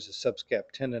 There's a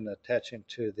subscap tendon attaching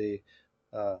to the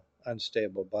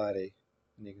unstable body.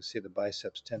 And you can see the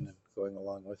biceps tendon going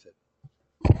along with it.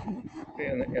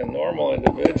 In normal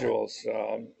individuals,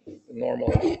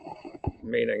 normal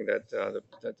meaning that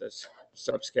the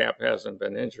subscap hasn't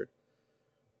been injured.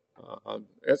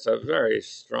 It's a very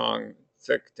strong,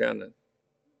 thick tendon.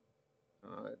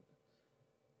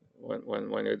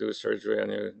 When you do surgery,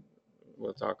 and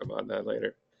we'll talk about that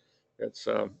later, it's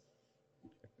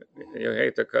you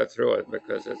hate to cut through it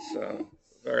because it's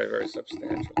very, very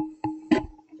substantial.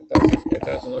 It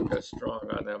doesn't look as strong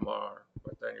on MR,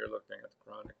 but then you're looking at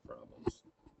chronic problems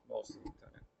most of the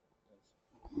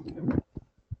time.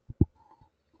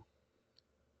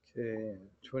 Okay,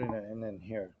 29, and then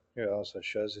here it also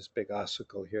shows this big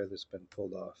ossicle here that's been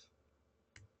pulled off.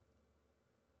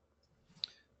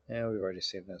 And we've already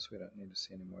seen this. We don't need to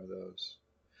see any more of those.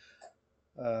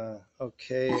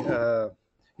 Okay,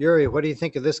 Yuri, what do you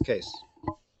think of this case?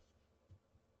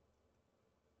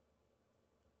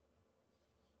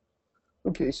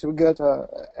 Okay, so we got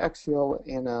axial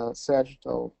and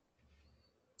sagittal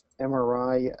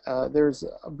MRI. There's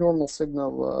abnormal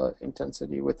signal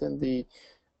intensity within the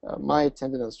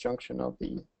myotendinous junction of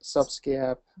the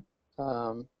subscap.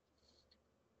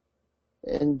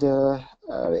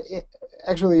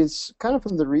 Actually, it's kind of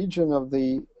in the region of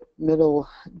the middle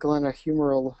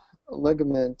glenohumeral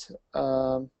ligament.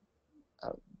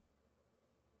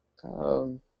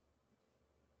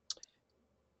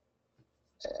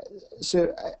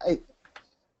 So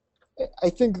I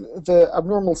think the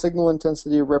abnormal signal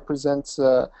intensity represents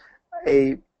at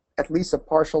least a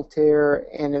partial tear,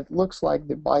 and it looks like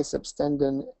the biceps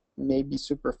tendon may be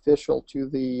superficial to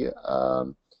the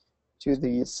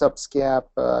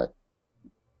subscap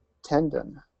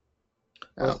tendon.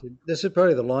 Well, this is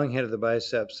probably the long head of the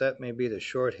biceps. That may be the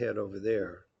short head over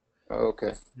there.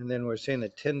 Okay. And then we're seeing a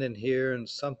tendon here and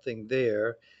something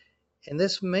there. And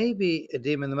this may be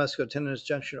edema in the musculotendinous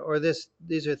junction, or these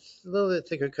are a little bit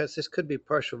thicker cuts. This could be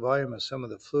partial volume of some of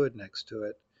the fluid next to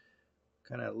it.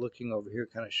 Kind of looking over here,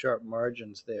 kind of sharp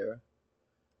margins there.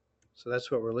 So that's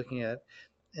what we're looking at.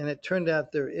 And it turned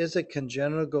out there is a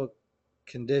congenital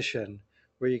condition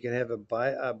where you can have a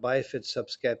bifid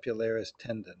subscapularis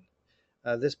tendon.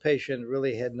 This patient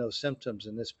really had no symptoms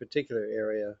in this particular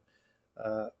area.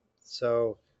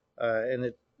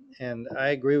 And I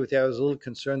agree with you. I was a little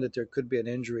concerned that there could be an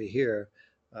injury here,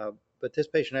 But this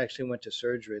patient actually went to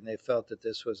surgery, and they felt that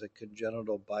this was a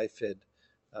congenital bifid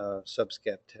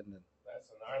subscap tendon. That's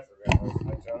an arthrogram,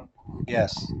 isn't it, John?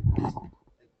 Yes.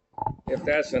 If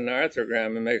that's an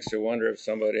arthrogram, it makes you wonder if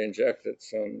somebody injected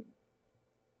some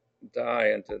dye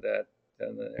into that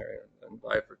tendon area and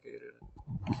bifurcated it.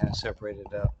 Kind of separated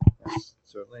it out. That's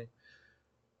certainly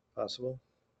possible.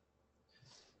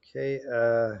 Okay.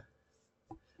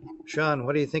 Sean,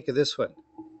 what do you think of this one?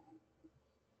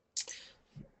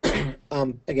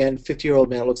 Again, 50-year-old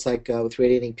man, looks like with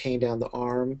radiating pain down the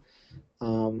arm.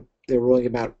 They're ruling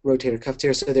about rotator cuff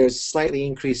tear, so there's slightly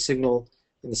increased signal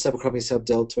in the subacromial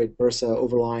subdeltoid bursa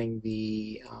overlying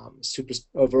the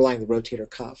rotator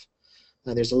cuff.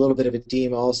 There's a little bit of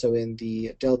edema also in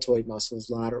the deltoid muscles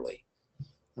laterally.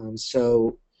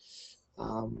 You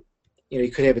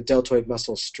could have a deltoid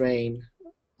muscle strain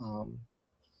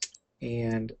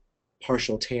and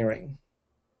partial tearing.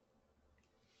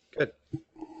 Good.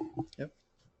 Yep.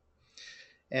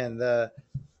 And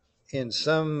in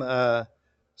some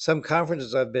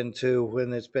conferences I've been to,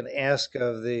 when it's been asked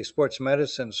of the sports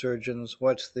medicine surgeons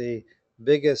what's the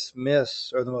biggest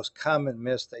miss or the most common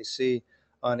miss they see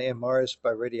on MRs by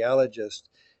radiologists,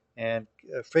 and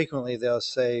frequently they'll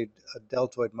say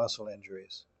deltoid muscle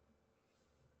injuries.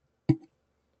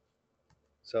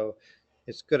 So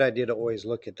it's a good idea to always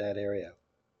look at that area.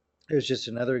 Here's just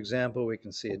another example. We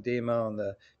can see edema on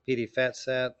the PD fat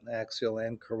sat, axial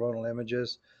and coronal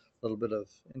images. A little bit of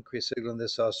increased signal.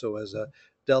 This also has a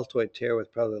deltoid tear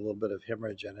with probably a little bit of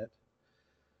hemorrhage in it.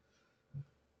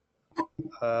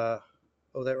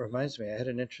 Oh, that reminds me. I had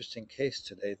an interesting case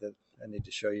today that I need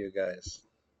to show you guys.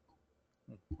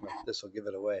 Well, this will give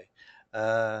it away.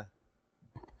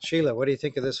 Sheila, what do you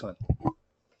think of this one?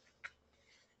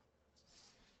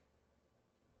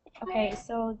 Okay,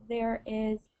 so there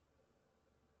is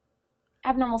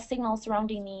abnormal signal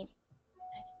surrounding the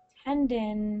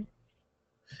tendon.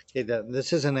 Okay,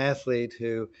 this is an athlete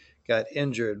who got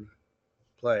injured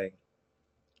playing.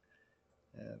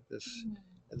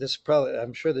 This probably,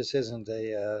 I'm sure this isn't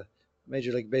a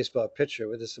Major League Baseball pitcher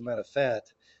with this amount of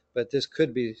fat, but this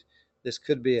could be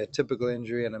a typical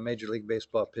injury in a Major League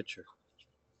Baseball pitcher.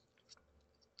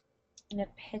 In a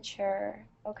pitcher.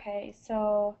 Okay,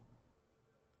 so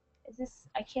is this,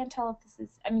 I can't tell if this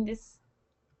is, I mean, this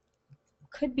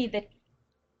could be the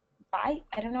I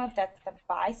don't know if that's the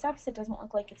biceps. It doesn't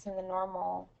look like it's in the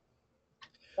normal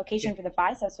location for the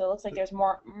biceps, so it looks like there's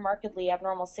more markedly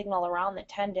abnormal signal around the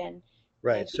tendon.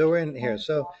 Right. So we're in here.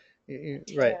 So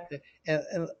right,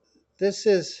 and this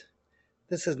is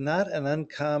not an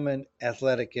uncommon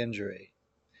athletic injury.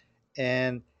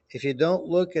 And if you don't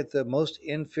look at the most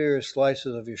inferior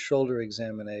slices of your shoulder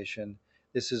examination,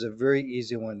 this is a very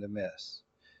easy one to miss.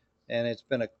 And it's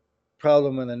been a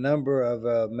problem in a number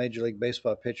of Major League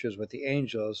Baseball pitchers with the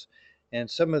Angels, and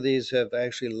some of these have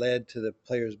actually led to the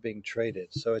players being traded.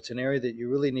 So it's an area that you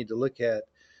really need to look at.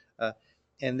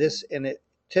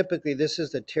 Typically this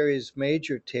is the teres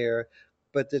major tear,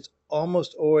 but it's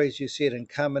almost always you see it in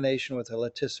combination with a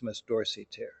latissimus dorsi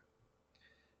tear.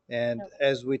 And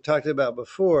as we talked about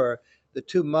before, the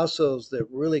two muscles that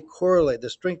really correlate,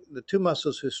 the two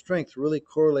muscles whose strength really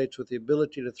correlates with the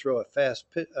ability to throw a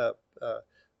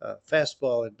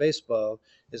fastball in baseball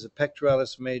is the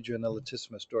pectoralis major and the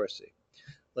latissimus dorsi.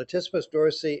 Latissimus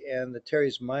dorsi and the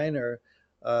teres minor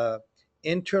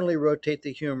internally rotate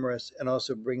the humerus and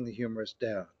also bring the humerus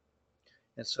down.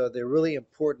 And so they're really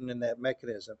important in that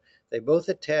mechanism. They both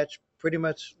attach pretty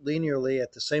much linearly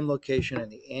at the same location in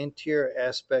the anterior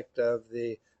aspect of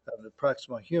the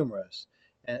proximal humerus,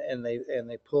 and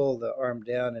they pull the arm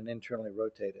down and internally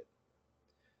rotate it.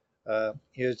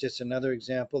 Here's just another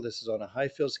example. This is on a high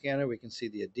field scanner. We can see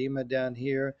the edema down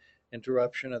here,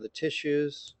 interruption of the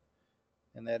tissues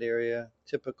in that area,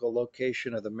 typical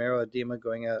location of the marrow edema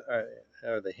going out,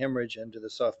 or the hemorrhage into the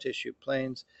soft tissue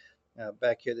planes.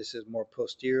 Back here, this is more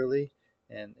posteriorly,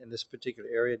 and in this particular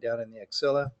area down in the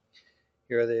axilla.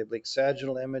 Here are the oblique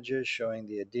sagittal images showing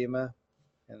the edema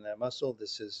in that muscle.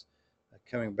 This is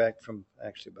coming back from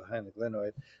actually behind the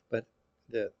glenoid, but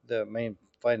the main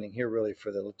finding here really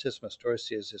for the latissimus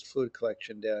dorsi is this fluid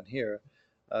collection down here.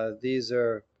 These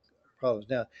are problems.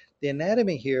 Now, the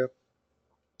anatomy here,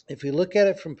 if we look at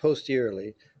it from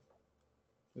posteriorly,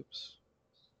 oops,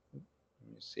 let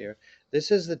me see here.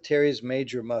 This is the teres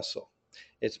major muscle.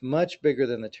 It's much bigger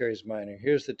than the teres minor.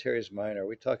 Here's the teres minor.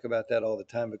 We talk about that all the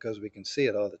time because we can see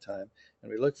it all the time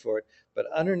and we look for it. But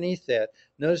underneath that,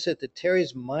 notice that the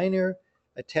teres minor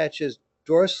attaches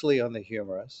dorsally on the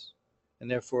humerus and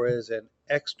therefore is an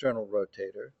external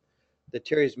rotator. The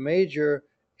teres major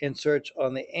inserts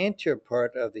on the anterior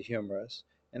part of the humerus,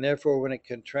 and therefore when it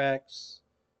contracts,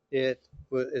 it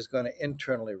is going to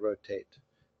internally rotate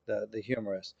the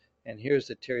humerus. And here's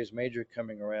the teres major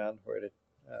coming around where it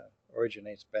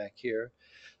originates back here.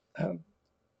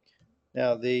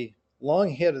 Now the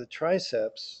long head of the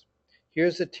triceps,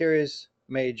 here's the teres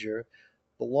major.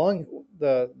 The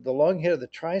long head of the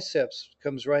triceps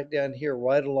comes right down here,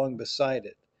 right along beside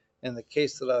it. In the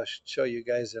case that I'll show you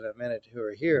guys in a minute who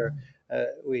are here,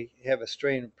 we have a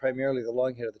strain primarily the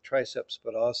long head of the triceps,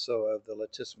 but also of the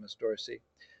latissimus dorsi.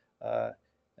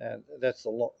 And that's the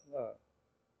long,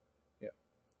 yeah,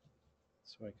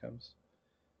 that's when it comes.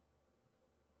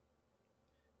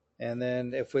 And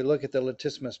then if we look at the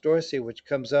latissimus dorsi, which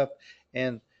comes up,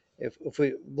 and if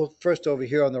we look first over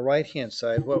here on the right-hand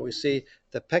side, what we see,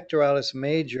 the pectoralis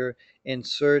major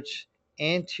inserts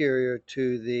anterior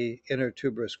to the inner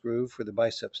tuberous groove where the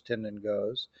biceps tendon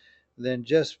goes. Then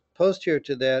just posterior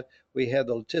to that, we have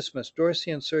the latissimus dorsi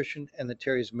insertion and the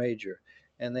teres major.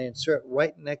 And they insert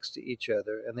right next to each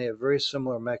other, and they have very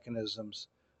similar mechanisms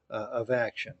of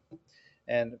action.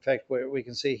 And in fact, what we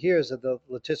can see here is that the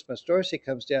latissimus dorsi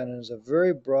comes down and is a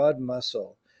very broad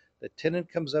muscle. The tendon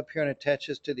comes up here and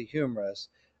attaches to the humerus,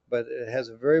 but it has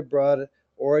a very broad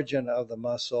origin of the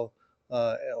muscle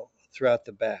throughout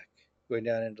the back, going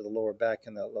down into the lower back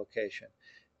in that location.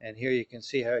 And here you can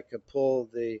see how it can pull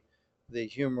the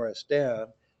humerus down.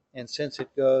 And since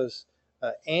it goes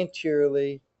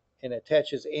anteriorly and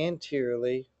attaches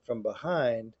anteriorly from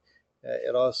behind,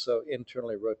 it also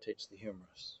internally rotates the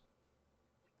humerus.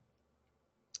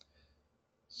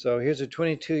 So here's a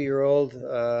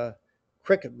 22-year-old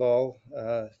cricket ball,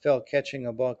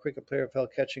 cricket player fell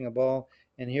catching a ball,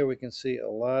 and here we can see a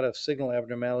lot of signal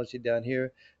abnormality down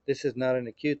here. This is not an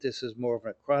acute, this is more of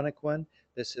a chronic one.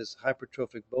 This is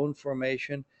hypertrophic bone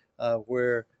formation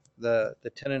where the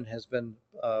tendon has been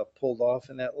pulled off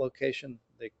in that location.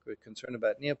 They were concerned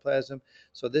about neoplasm.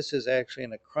 So this is actually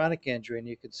in a chronic injury, and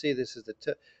you can see this is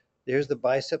there's the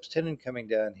biceps tendon coming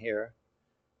down here,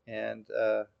 and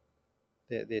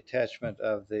the attachment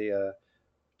of the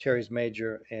teres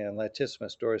major and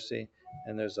latissimus dorsi,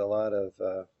 and there's a lot of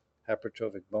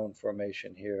hypertrophic bone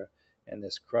formation here and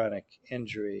this chronic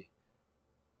injury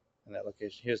in that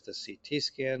location. Here's the CT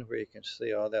scan where you can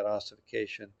see all that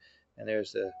ossification, and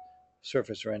there's the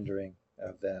surface rendering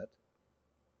of that,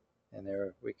 and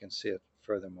there we can see it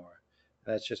furthermore.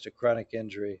 That's just a chronic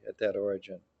injury at that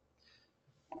origin.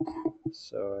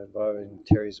 So involving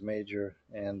teres major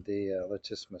and the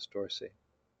latissimus dorsi.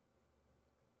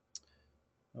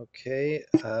 Okay,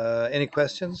 any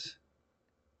questions?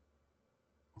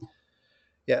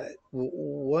 Yeah,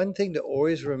 one thing to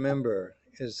always remember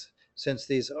is since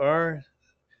these are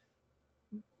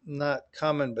not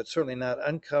common, but certainly not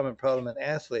uncommon problem in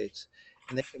athletes,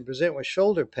 and they can present with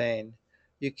shoulder pain,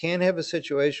 you can have a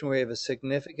situation where you have a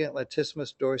significant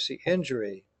latissimus dorsi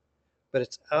injury, but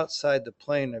it's outside the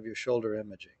plane of your shoulder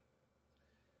imaging.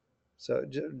 So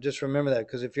just remember that,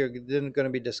 because if you're then going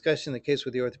to be discussing the case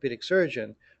with the orthopedic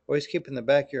surgeon, always keep in the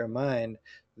back of your mind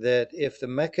that if the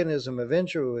mechanism of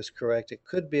injury was correct, it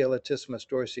could be a latissimus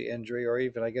dorsi injury, or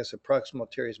even, I guess, a proximal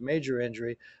teres major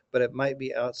injury, but it might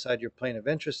be outside your plane of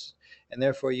interest, and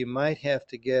therefore you might have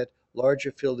to get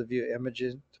larger field of view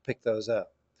imaging to pick those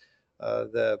up.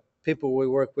 The people we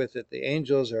work with at the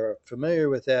Angels are familiar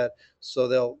with that,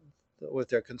 so if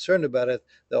they're concerned about it,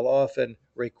 they'll often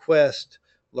request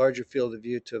larger field of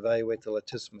view to evaluate the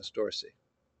latissimus dorsi.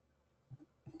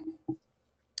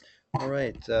 All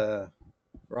right,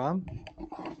 Ram?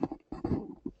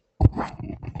 All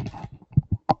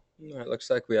right, looks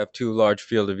like we have two large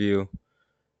field of view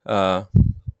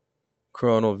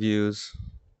coronal views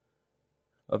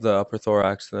of the upper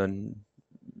thorax and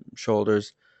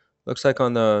shoulders. Looks like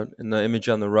in the image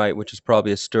on the right, which is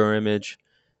probably a stir image,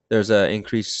 there's an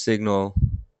increased signal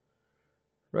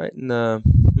right in the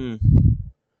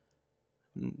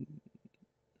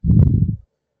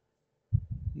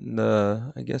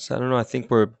I guess, I don't know, I think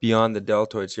we're beyond the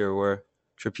deltoids here. We're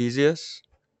trapezius.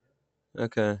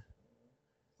 Okay,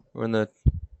 we're in the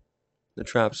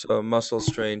muscle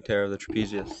strain tear of the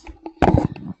trapezius.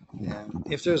 Yeah.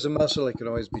 If there's a muscle, it can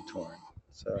always be torn.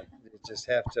 So you just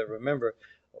have to remember,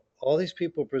 all these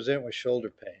people present with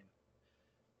shoulder pain.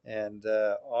 And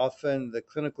often the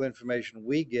clinical information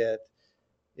we get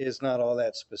is not all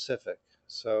that specific.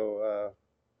 So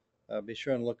be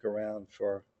sure and look around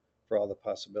for all the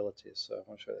possibilities. So I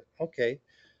want to show that. Okay,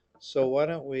 so why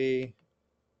don't we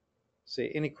see,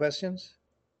 any questions?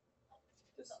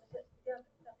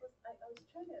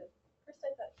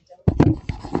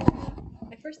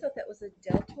 I first thought that was a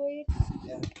deltoid,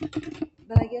 Yeah.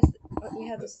 but I guess we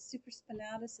have the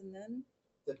supraspinatus and then.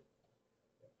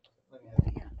 Let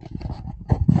me have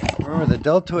it. Remember, the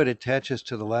deltoid attaches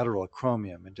to the lateral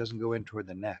acromion. It doesn't go in toward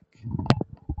the neck.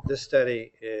 This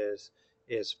study is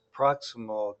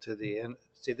proximal to the end.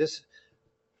 See this?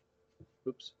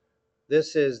 Oops.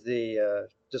 This is the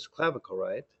distal clavicle,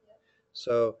 right?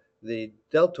 So the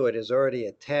deltoid is already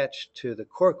attached to the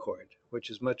core cord, which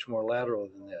is much more lateral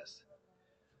than this.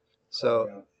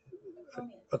 So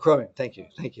acromion, thank you,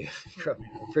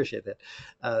 acromion, appreciate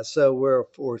that. So we're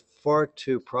far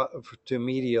too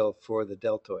medial for the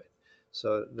deltoid.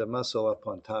 So the muscle up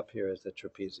on top here is the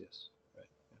trapezius. Right.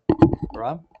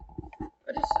 Rob?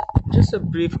 Just a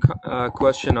brief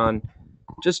question on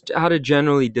just how to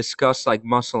generally discuss like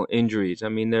muscle injuries. I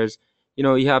mean, there's,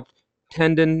 you have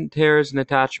tendon tears and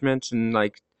attachments and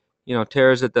like,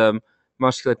 tears at the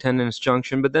muscular tendinous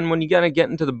junction. But then when you gotta get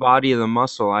into the body of the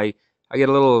muscle, I get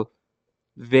a little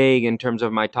vague in terms of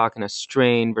am I talking a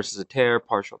strain versus a tear,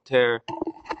 partial tear.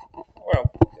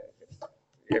 Well,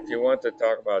 if you want to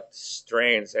talk about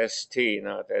strains, ST,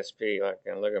 not SP, like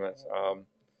in ligaments,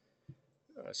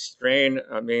 strain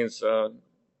means the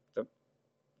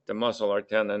muscle or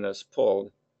tendon is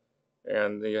pulled,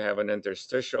 and you have an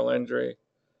interstitial injury.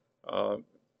 Uh,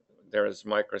 there is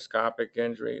microscopic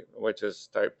injury, which is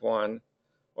type 1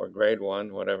 or grade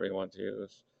 1, whatever you want to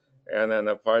use. And then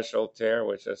a partial tear,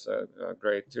 which is a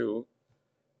grade 2,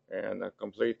 and a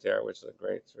complete tear, which is a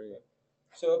grade 3.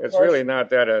 So It's really not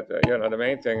that, the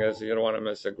main thing is you don't want to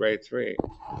miss a grade 3.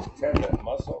 Tendon,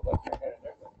 muscle, but you can't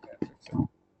fix it. No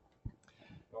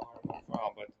harm, no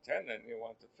foul, but tendon you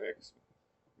want to fix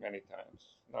many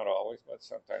times. Not always, but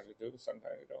sometimes you do,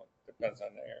 sometimes you don't. Depends on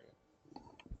the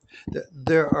area.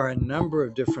 There are a number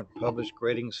of different published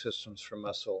grading systems for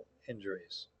muscle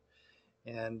injuries.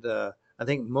 And I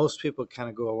think most people kind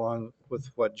of go along with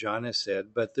what John has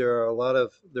said, but there are a lot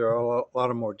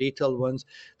of more detailed ones.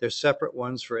 There's separate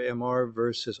ones for MR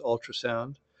versus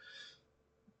ultrasound.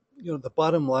 The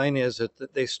bottom line is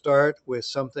that they start with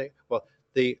something. Well,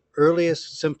 the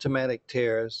earliest symptomatic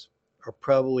tears are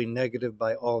probably negative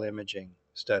by all imaging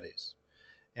studies,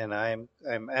 and I'm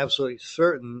absolutely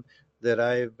certain that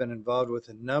I've been involved with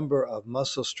a number of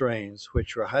muscle strains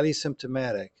which were highly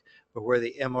symptomatic, but where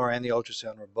the MR and the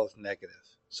ultrasound were both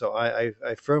negative. So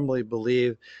I firmly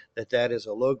believe that is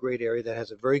a low-grade area that has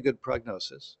a very good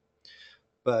prognosis.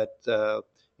 But the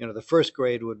first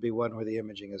grade would be one where the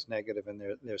imaging is negative and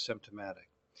they're symptomatic.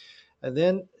 And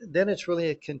then it's really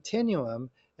a continuum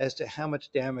as to how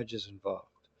much damage is involved.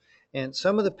 And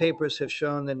some of the papers have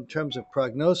shown that in terms of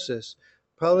prognosis,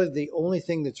 probably the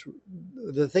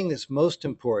thing that's most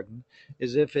important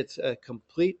is if it's a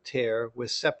complete tear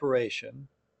with separation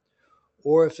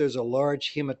or if there's a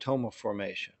large hematoma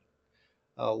formation.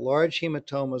 Large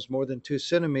hematomas more than 2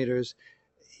 centimeters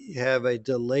have a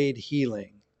delayed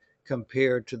healing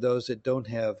compared to those that don't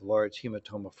have large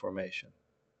hematoma formation.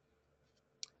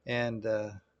 And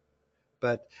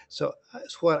but so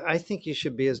what I think you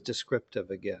should be is descriptive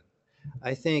again.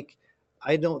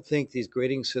 I don't think these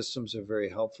grading systems are very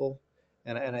helpful.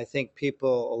 And I think a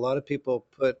lot of people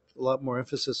put a lot more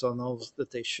emphasis on those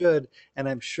that they should. And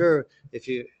I'm sure if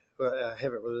you, I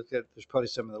haven't really looked at, there's probably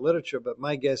some in the literature, but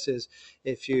my guess is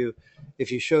if you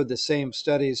showed the same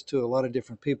studies to a lot of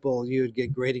different people, you would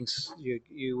get gradings.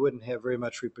 You wouldn't have very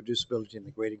much reproducibility in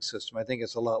the grading system. I think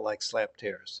it's a lot like slap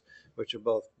tears, which are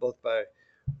both by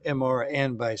MR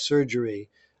and by surgery.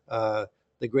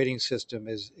 The grading system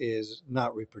is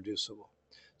not reproducible.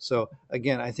 So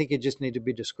again, I think you just need to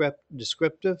be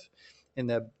descriptive in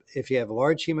that if you have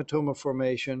large hematoma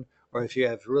formation or if you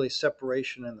have really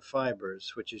separation in the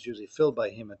fibers, which is usually filled by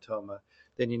hematoma,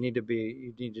 then you need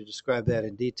to describe that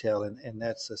in detail, and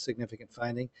that's a significant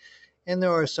finding. And there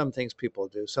are some things people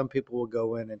do. Some people will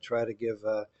go in and try to give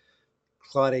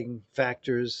clotting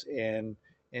factors and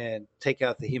take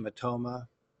out the hematoma,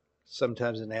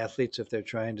 sometimes in athletes if they're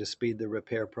trying to speed the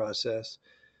repair process.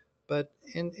 But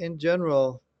in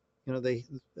general, they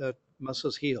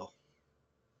muscles heal.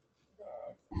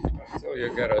 Until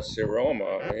you get a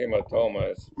seroma, a hematoma,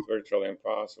 it's virtually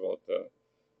impossible to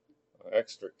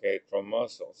extricate from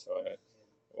muscle. So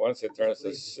once it turns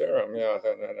to serum, yeah,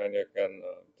 then you can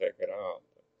take it out.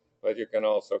 But you can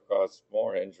also cause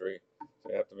more injury, so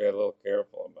you have to be a little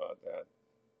careful about that.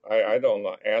 I don't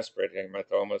aspirate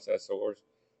hematomas. That's the worst.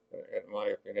 In my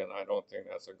opinion, I don't think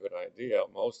that's a good idea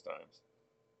most times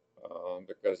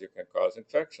because you can cause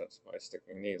infections by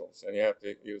sticking needles. And you have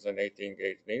to use an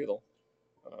 18-gauge needle,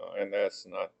 and that's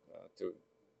not too,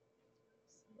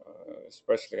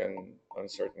 especially in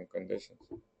uncertain conditions,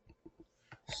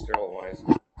 sterile-wise.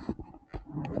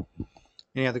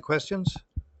 Any other questions?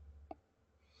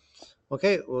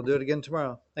 Okay, we'll do it again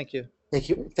tomorrow. Thank you. Thank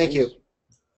you. Thank you.